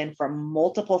coming in from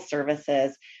multiple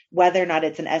services, whether or not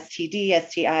it's an STD,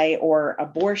 STI, or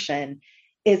abortion,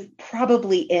 is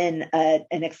probably in an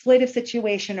exploitive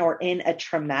situation or in a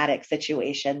traumatic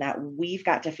situation that we've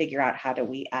got to figure out how do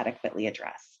we adequately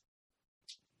address.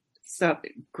 So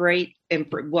great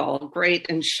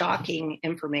and shocking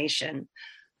information.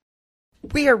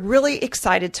 We are really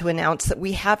excited to announce that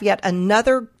we have yet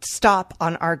another stop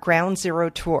on our Ground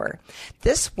Zero tour.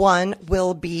 This one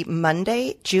will be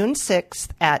Monday, June 6th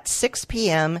at 6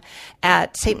 p.m.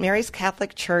 at St. Mary's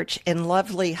Catholic Church in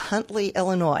lovely Huntley,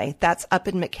 Illinois. That's up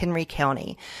in McHenry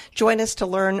County. Join us to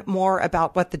learn more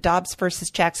about what the Dobbs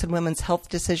versus Jackson Women's Health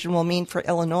decision will mean for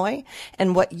Illinois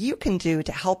and what you can do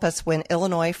to help us win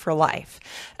Illinois for life.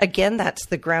 Again, that's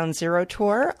the Ground Zero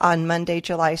tour on Monday,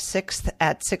 July 6th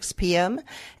at 6 p.m.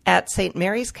 at St.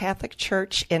 Mary's Catholic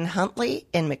Church in Huntley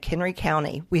in McHenry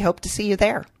County. We hope to see you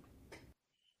there.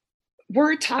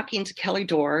 We're talking to Kelly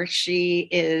Dorr. She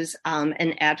is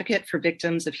an advocate for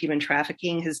victims of human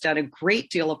trafficking, has done a great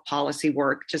deal of policy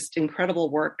work, just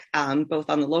incredible work, both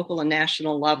on the local and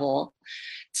national level,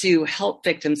 to help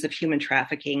victims of human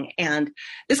trafficking. And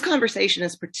this conversation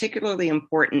is particularly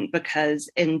important because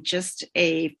in just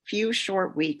a few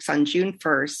short weeks, on June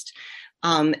 1st,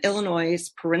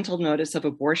 Illinois' parental notice of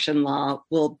abortion law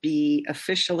will be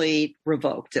officially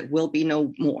revoked. It will be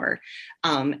no more.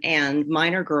 And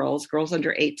minor girls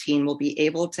under 18, will be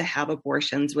able to have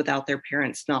abortions without their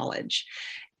parents' knowledge.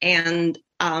 And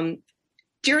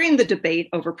during the debate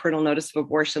over parental notice of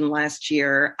abortion last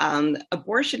year,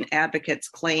 abortion advocates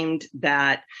claimed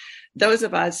that those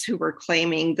of us who were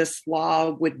claiming this law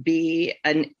would be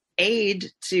an aid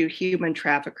to human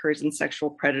traffickers and sexual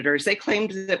predators. They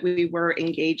claimed that we were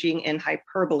engaging in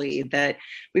hyperbole, that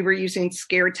we were using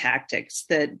scare tactics,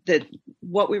 that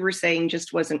what we were saying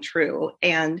just wasn't true.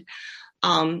 And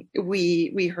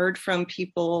we heard from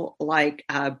people like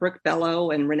Brooke Bello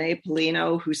and Renee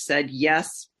Polino, who said,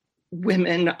 yes,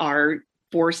 women are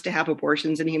forced to have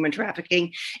abortions in human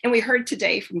trafficking. And we heard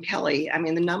today from Kelly, I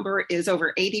mean, the number is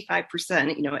over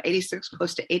 85%, 86,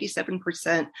 close to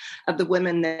 87% of the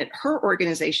women that her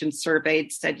organization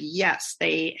surveyed said, yes,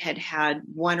 they had had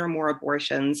one or more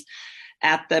abortions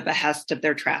at the behest of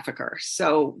their trafficker.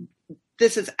 So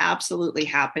this is absolutely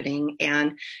happening.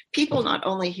 And people not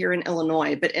only here in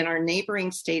Illinois, but in our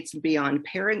neighboring states and beyond,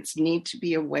 parents need to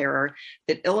be aware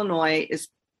that Illinois is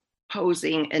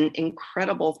posing an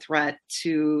incredible threat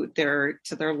to their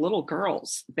little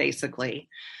girls, basically.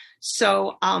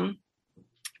 So,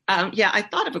 I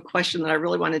thought of a question that I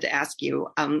really wanted to ask you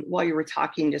while you were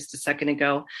talking just a second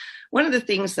ago. One of the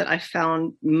things that I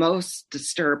found most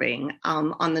disturbing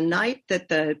on the night that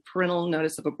the parental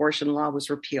notice of abortion law was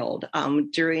repealed,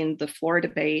 during the floor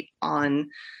debate in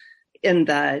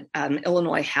the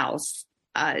Illinois House,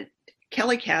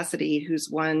 Kelly Cassidy, who's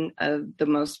one of the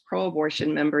most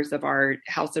pro-abortion members of our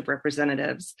House of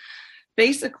Representatives,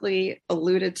 basically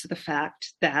alluded to the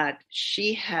fact that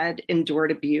she had endured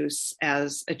abuse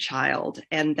as a child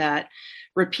and that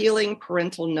repealing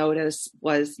parental notice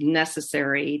was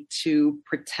necessary to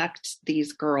protect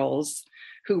these girls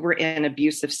who were in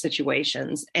abusive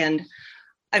situations. And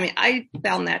I mean, I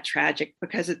found that tragic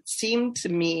because it seemed to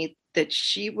me that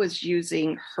she was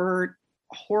using her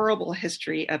horrible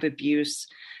history of abuse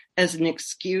as an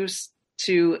excuse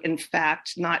to, in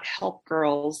fact, not help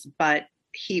girls, but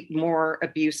heap more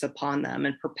abuse upon them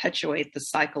and perpetuate the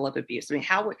cycle of abuse. I mean,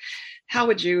 how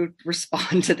would you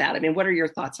respond to that? I mean, what are your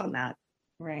thoughts on that?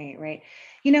 Right.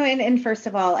 And first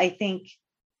of all, I think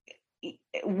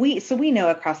we know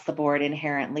across the board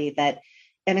inherently that,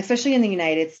 and especially in the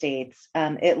United States,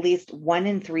 at least 1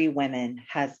 in 3 women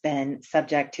has been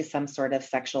subject to some sort of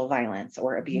sexual violence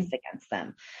or abuse against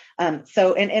them.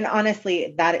 And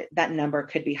honestly, that number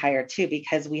could be higher too,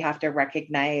 because we have to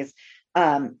recognize,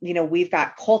 we've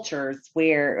got cultures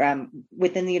where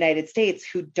within the United States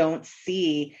who don't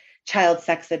see child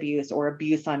sex abuse or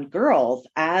abuse on girls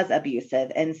as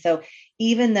abusive. And so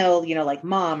even though, like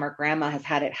mom or grandma has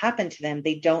had it happen to them,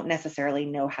 they don't necessarily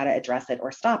know how to address it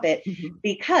or stop it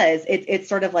because it's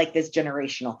sort of like this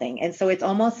generational thing. And so it's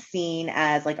almost seen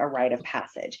as like a rite of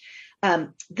passage.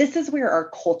 this is where our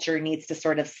culture needs to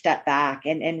sort of step back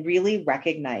and really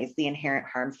recognize the inherent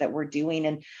harms that we're doing.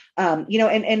 And,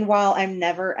 and while I'm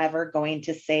never, ever going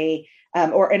to say,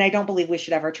 and I don't believe we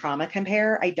should ever trauma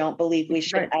compare. I don't believe we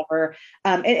should ever,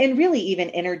 and really even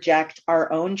interject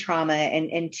our own trauma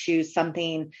into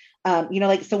something,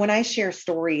 so when I share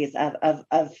stories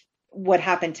of what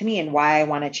happened to me and why I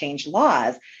want to change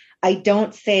laws, I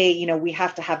don't say, we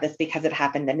have to have this because it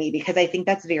happened to me, because I think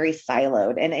that's very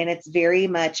siloed and it's very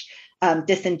much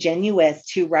disingenuous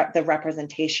to the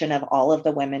representation of all of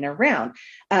the women around.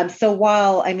 So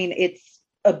while, it's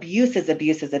abuse is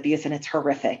abuse is abuse and it's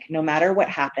horrific, no matter what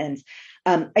happens,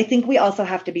 I think we also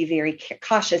have to be very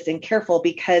cautious and careful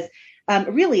because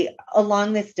really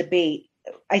along this debate,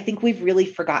 I think we've really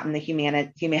forgotten the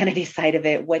humanity side of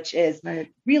it, which is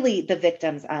really the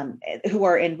victims who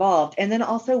are involved. And then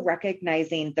also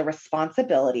recognizing the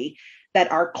responsibility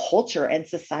that our culture and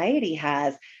society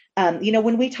has.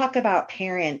 When we talk about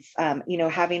parents,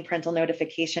 having parental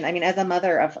notification, as a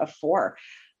mother of 4,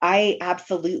 I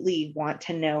absolutely want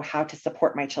to know how to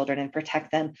support my children and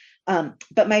protect them.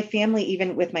 But my family,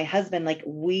 even with my husband,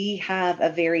 we have a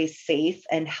very safe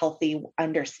and healthy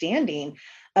understanding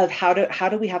of how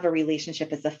do we have a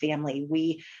relationship as a family.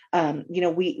 We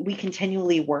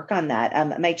continually work on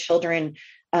that. My children,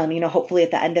 hopefully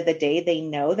at the end of the day, they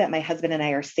know that my husband and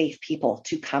I are safe people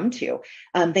to come to.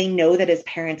 They know that as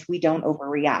parents, we don't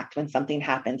overreact when something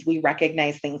happens. We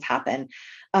recognize things happen.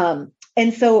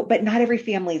 But not every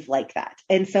family is like that.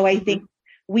 And so I think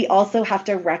we also have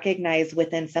to recognize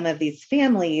within some of these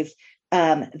families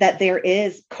that there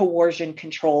is coercion,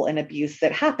 control, and abuse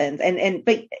that happens.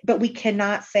 But we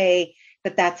cannot say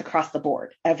that that's across the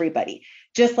board, everybody.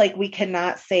 Just like we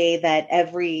cannot say that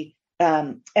every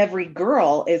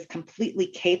girl is completely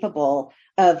capable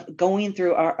of going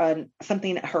through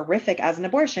something horrific as an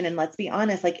abortion. And let's be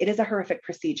honest, it is a horrific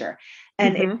procedure.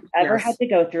 And if you ever had to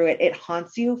go through it, it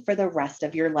haunts you for the rest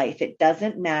of your life. It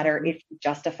doesn't matter if you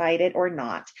justified it or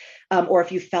not, or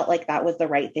if you felt like that was the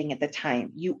right thing at the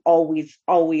time. You always,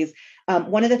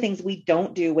 one of the things we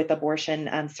don't do with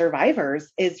abortion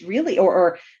survivors is really,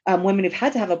 or women who've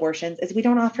had to have abortions, is we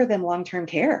don't offer them long-term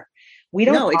care. We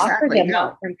don't offer them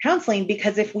long-term counseling,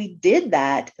 because if we did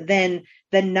that, then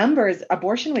the numbers,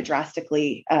 abortion would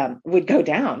drastically would go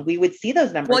down. We would see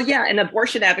those numbers. Well, yeah, and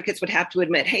abortion advocates would have to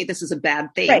admit, hey, this is a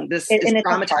bad thing. Right. This is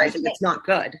traumatizing. It's not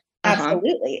good.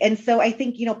 Absolutely. And so I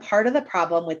think, part of the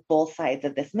problem with both sides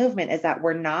of this movement is that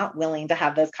we're not willing to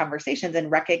have those conversations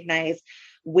and recognize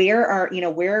where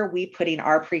are we putting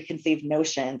our preconceived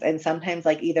notions, and sometimes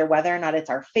either whether or not it's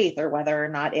our faith or whether or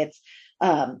not it's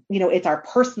it's our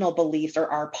personal beliefs or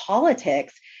our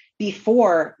politics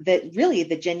before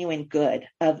the genuine good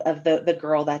of the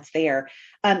girl that's there.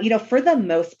 For the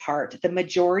most part, the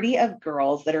majority of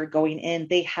girls that are going in,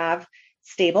 they have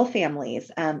stable families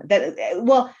and a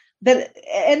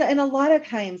lot of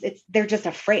times they're just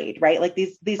afraid, right?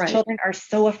 These right. Children are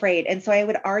so afraid. And so I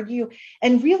would argue,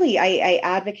 and really I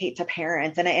advocate to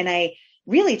parents and I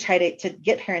really try to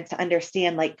get parents to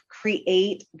understand,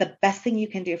 create the best thing you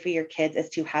can do for your kids is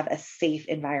to have a safe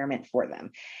environment for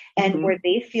them. And where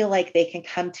they feel like they can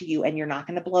come to you and you're not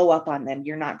going to blow up on them.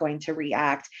 You're not going to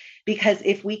react, because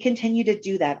if we continue to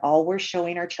do that, all we're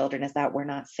showing our children is that we're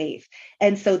not safe.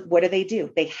 And so what do?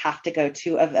 They have to go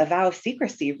to a vow of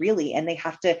secrecy, really. And they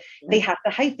have to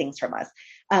hide things from us.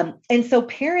 And so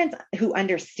parents who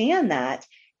understand that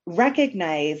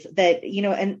recognize that,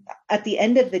 and at the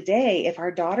end of the day, if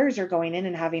our daughters are going in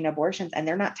and having abortions and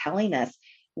they're not telling us,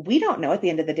 we don't know at the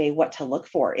end of the day what to look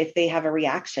for, if they have a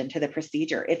reaction to the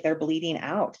procedure, if they're bleeding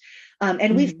out.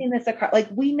 And we've seen this across,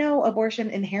 we know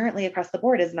abortion inherently across the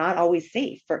board is not always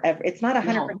safe it's not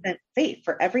 100% safe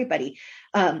for everybody.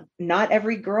 Not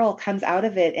every girl comes out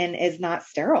of it and is not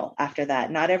sterile after that.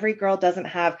 Not every girl doesn't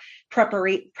have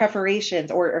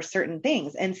preparations or certain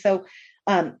things. And so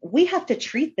we have to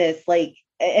treat this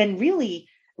and really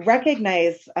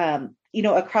recognize,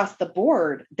 across the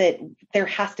board that there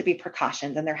has to be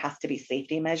precautions and there has to be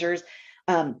safety measures.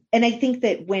 And I think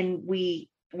that when we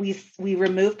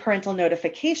remove parental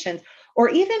notifications, or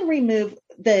even remove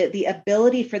the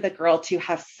ability for the girl to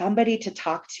have somebody to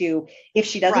talk to if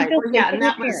she doesn't feel safe with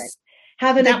her parents.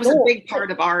 That was a big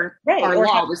part of our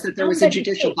law, was that there was a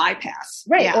judicial bypass.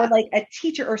 Right. Yeah. Or a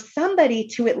teacher or somebody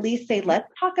to at least say, let's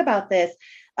talk about this.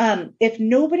 If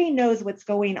nobody knows what's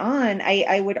going on,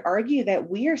 I would argue that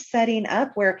we are setting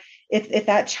up where if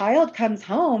that child comes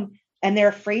home and they're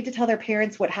afraid to tell their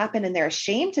parents what happened and they're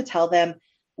ashamed to tell them,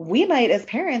 we might, as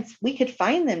parents, we could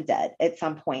find them dead at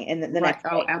some point in the Right. next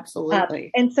Oh, day.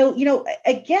 absolutely. And so,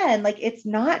 again, like it's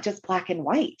not just black and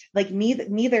white, like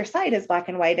neither side is black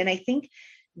and white. And I think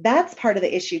that's part of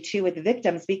the issue too with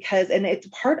victims, because, and it's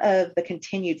part of the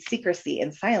continued secrecy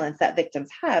and silence that victims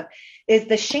have, is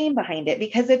the shame behind it.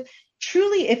 Because if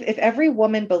every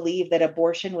woman believed that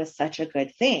abortion was such a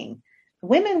good thing,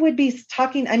 women would be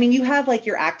talking. I mean, you have like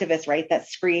your activists, right, that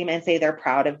scream and say they're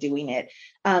proud of doing it.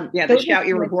 Yeah, the shout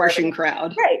your abortion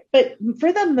crowd. Right. But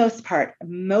for the most part,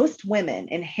 most women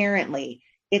inherently,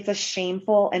 it's a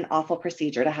shameful and awful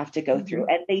procedure to have to go through,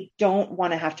 and they don't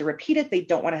want to have to repeat it. They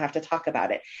don't want to have to talk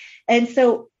about it. And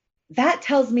so that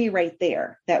tells me right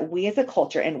there that we as a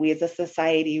culture and we as a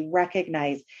society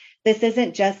recognize this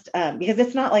isn't just because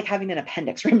it's not like having an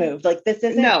appendix removed. Like this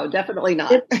isn't. No, definitely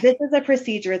not. This is a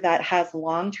procedure that has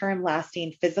long-term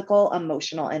lasting physical,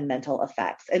 emotional, and mental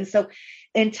effects. And so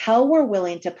until we're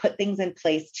willing to put things in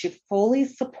place to fully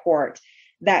support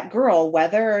that girl,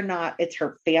 whether or not it's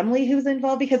her family who's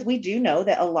involved, because we do know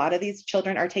that a lot of these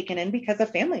children are taken in because of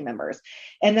family members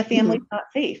and the family's not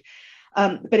safe.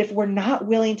 But if we're not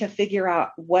willing to figure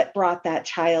out what brought that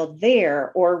child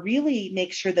there, or really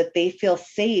make sure that they feel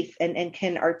safe and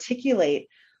can articulate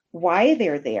why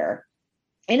they're there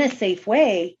in a safe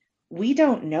way, we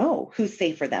don't know who's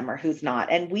safe for them or who's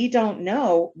not. And we don't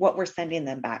know what we're sending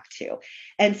them back to.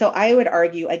 And so I would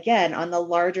argue, again, on the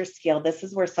larger scale, this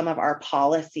is where some of our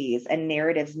policies and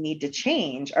narratives need to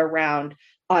change around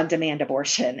on-demand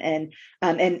abortion and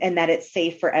that it's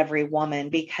safe for every woman,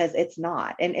 because it's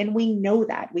not. And we know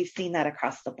that. We've seen that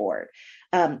across the board.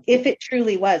 If it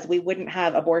truly was, we wouldn't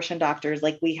have abortion doctors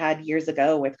like we had years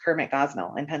ago with Kermit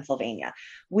Gosnell in Pennsylvania.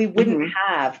 We wouldn't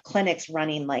have clinics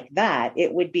running like that.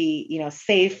 It would be,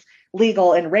 safe,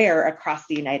 legal, and rare across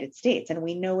the United States. And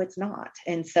we know it's not.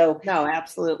 And so. No,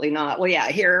 absolutely not. Well, yeah,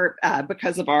 here,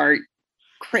 because of our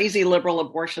crazy liberal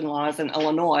abortion laws in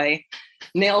Illinois,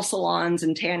 nail salons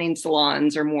and tanning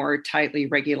salons are more tightly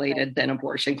regulated than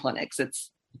abortion clinics.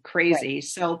 It's crazy. Right.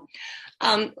 So,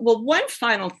 well, one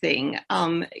final thing,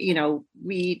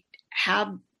 we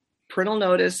have parental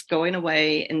notice going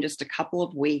away in just a couple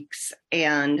of weeks.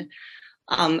 And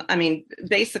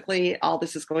basically all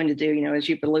this is going to do, as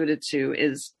you've alluded to,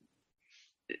 is,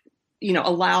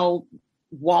 allow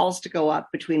walls to go up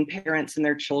between parents and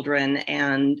their children.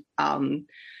 And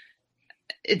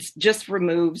it just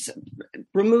removes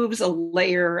a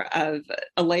layer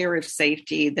of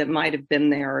safety that might have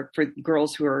been there for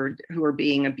girls who are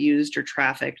being abused or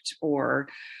trafficked or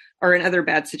in other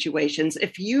bad situations.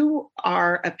 If you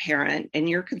are a parent and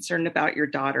you're concerned about your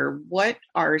daughter, what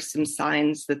are some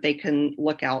signs that they can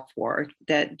look out for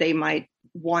that they might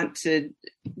want to?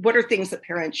 What are things that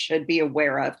parents should be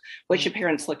aware of? What should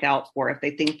parents look out for if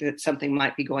they think that something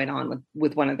might be going on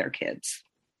with one of their kids?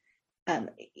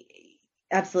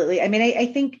 Absolutely. I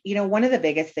think, one of the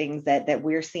biggest things that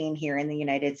we're seeing here in the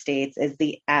United States is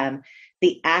the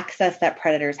access that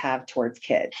predators have towards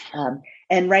kids.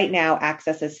 And right now,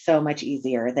 access is so much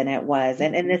easier than it was.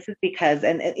 And this is because,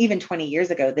 and even 20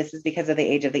 years ago, this is because of the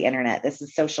age of the internet. This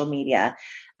is social media.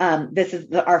 This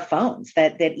is our phones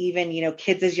that even,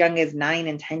 kids as young as 9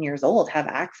 and 10 years old have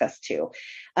access to.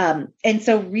 And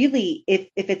so really, if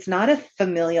it's not a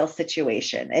familial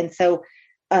situation, and so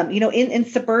in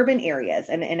suburban areas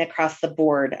and across the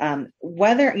board,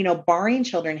 whether, barring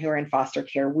children who are in foster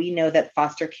care, we know that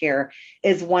foster care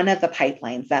is one of the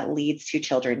pipelines that leads to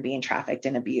children being trafficked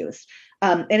and abused.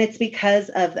 And it's because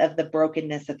of the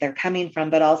brokenness that they're coming from,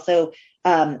 but also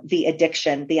the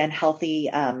addiction, the unhealthy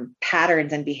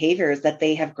patterns and behaviors that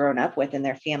they have grown up with in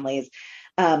their families.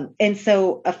 And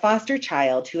so a foster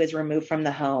child who is removed from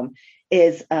the home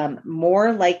is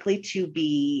more likely to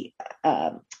be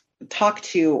talked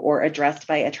to or addressed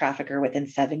by a trafficker within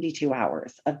 72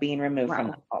 hours of being removed from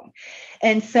the home.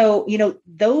 And so,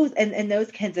 those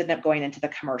kids end up going into the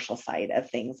commercial side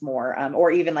of things more, or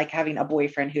even like having a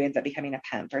boyfriend who ends up becoming a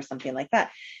pimp or something like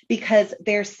that, because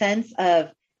their sense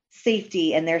of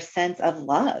safety and their sense of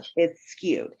love is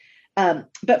skewed.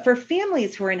 But for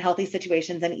families who are in healthy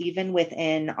situations, and even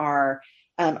within our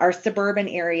suburban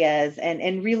areas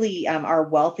and really our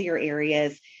wealthier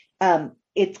areas,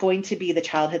 it's going to be the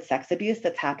childhood sex abuse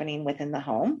that's happening within the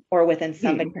home or within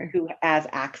somebody who has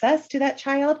access to that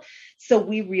child. So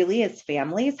we really, as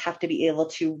families, have to be able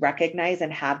to recognize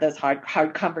and have those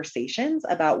hard conversations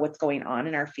about what's going on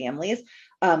in our families,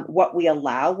 what we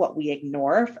allow, what we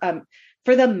ignore.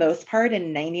 for the most part,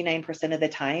 and 99% of the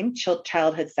time,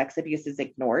 childhood sex abuse is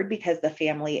ignored because the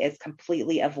family is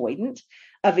completely avoidant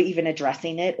of even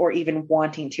addressing it or even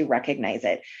wanting to recognize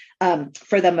it.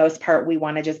 For the most part, we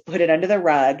want to just put it under the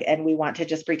rug and we want to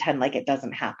just pretend like it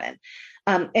doesn't happen.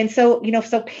 And so,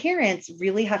 so parents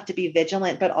really have to be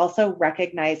vigilant, but also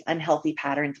recognize unhealthy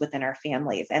patterns within our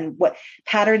families and what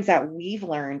patterns that we've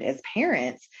learned as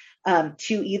parents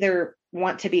to either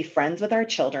want to be friends with our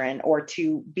children or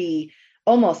to be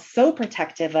almost so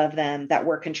protective of them that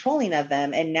we're controlling of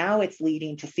them. And now it's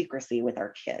leading to secrecy with our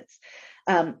kids.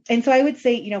 And so I would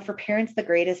say, for parents, the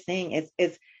greatest thing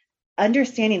is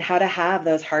understanding how to have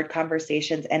those hard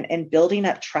conversations and building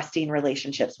up trusting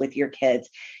relationships with your kids.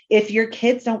 If your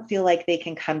kids don't feel like they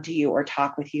can come to you or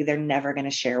talk with you, they're never going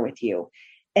to share with you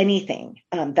anything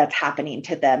that's happening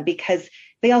to them because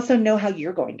they also know how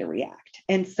you're going to react.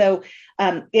 And so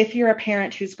if you're a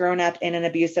parent who's grown up in an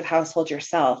abusive household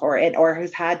yourself or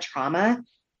who's had trauma,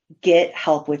 get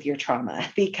help with your trauma,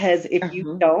 because if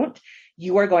you don't,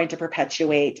 you are going to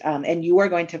perpetuate and you are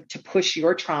going to push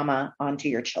your trauma onto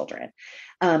your children.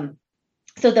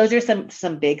 So those are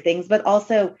some big things, but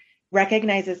also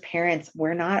recognize as parents,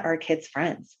 we're not our kids'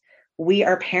 friends. We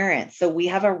are parents. So we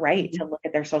have a right to look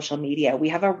at their social media. We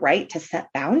have a right to set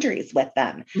boundaries with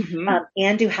them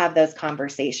and to have those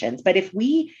conversations. But if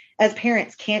we as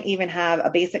parents can't even have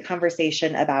a basic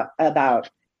conversation about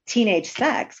teenage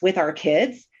sex with our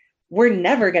kids, we're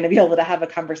never going to be able to have a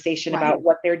conversation about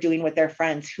what they're doing with their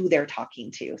friends, who they're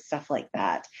talking to, stuff like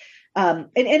that.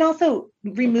 And also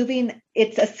removing,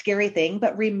 it's a scary thing,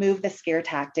 but remove the scare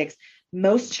tactics.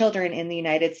 Most children in the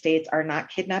United States are not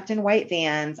kidnapped in white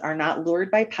vans, are not lured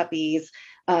by puppies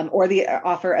or the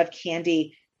offer of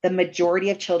candy. The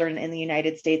majority of children in the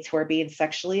United States who are being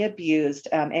sexually abused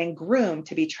and groomed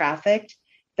to be trafficked,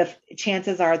 the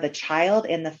chances are the child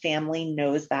and the family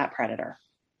knows that predator.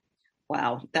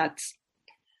 Wow,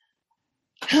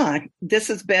 this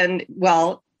has been,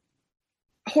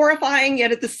 horrifying,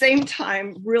 yet at the same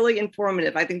time, really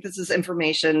informative. I think this is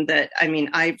information that,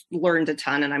 I've learned a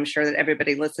ton, and I'm sure that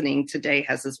everybody listening today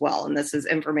has as well. And this is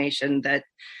information that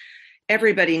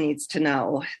everybody needs to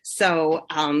know. So,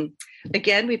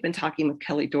 again, we've been talking with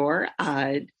Kelly Dorr,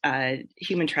 a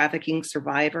human trafficking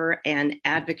survivor and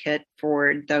advocate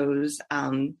for those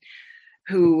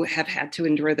who have had to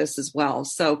endure this as well.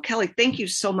 So Kelly, thank you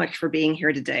so much for being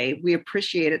here today. We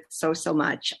appreciate it so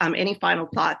much. Any final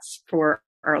thoughts for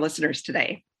our listeners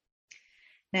today?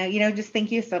 Now, just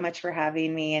thank you so much for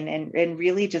having me and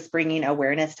really just bringing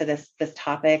awareness to this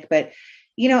topic. But,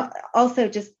 also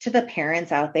just to the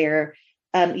parents out there,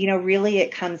 really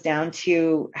it comes down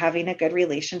to having a good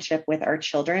relationship with our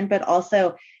children, but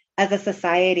also as a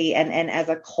society and as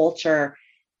a culture,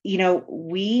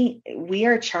 we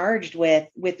are charged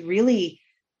with really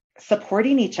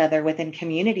supporting each other within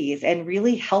communities and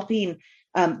really helping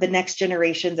the next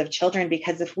generations of children.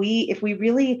 Because if we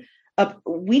really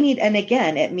we need, and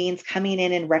again, it means coming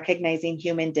in and recognizing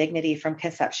human dignity from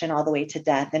conception all the way to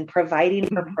death and providing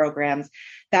for programs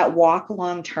that walk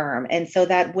long term. And so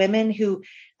that women who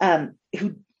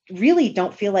really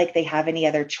don't feel like they have any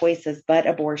other choices but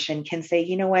abortion can say,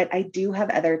 you know what, I do have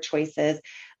other choices.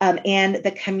 And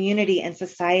the community and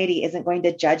society isn't going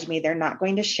to judge me. They're not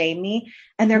going to shame me,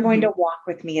 and they're going to walk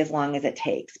with me as long as it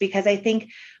takes. Because I think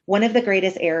one of the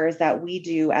greatest errors that we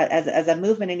do as a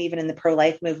movement, and even in the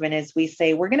pro-life movement, is we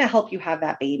say, we're going to help you have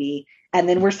that baby, and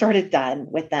then we're sort of done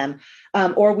with them.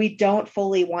 Or we don't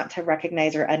fully want to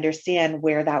recognize or understand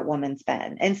where that woman's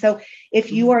been. And so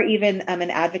if you are even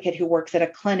an advocate who works at a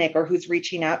clinic or who's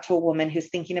reaching out to a woman who's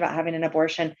thinking about having an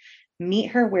abortion, meet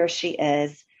her where she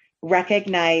is.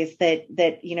 Recognize that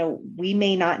we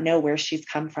may not know where she's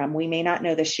come from. We may not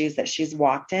know the shoes that she's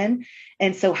walked in.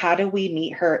 And so how do we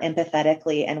meet her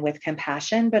empathetically and with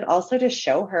compassion, but also to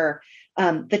show her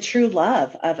the true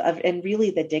love of and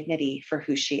really the dignity for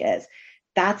who she is?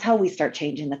 That's how we start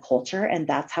changing the culture, and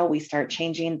that's how we start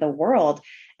changing the world,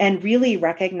 and really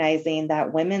recognizing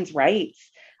that women's rights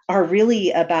are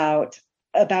really about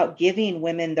giving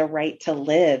women the right to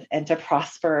live and to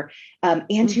prosper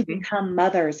and to become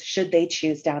mothers should they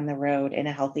choose down the road in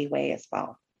a healthy way as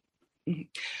well.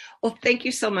 Well, thank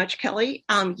you so much, Kelly.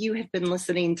 You have been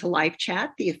listening to Life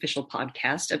Chat, the official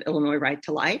podcast of Illinois Right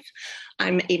to Life.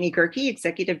 I'm Amy Gerke,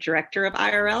 Executive Director of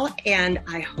IRL, and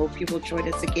I hope you will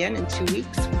join us again in 2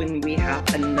 weeks when we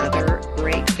have another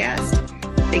great guest.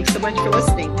 Thanks so much for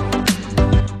listening.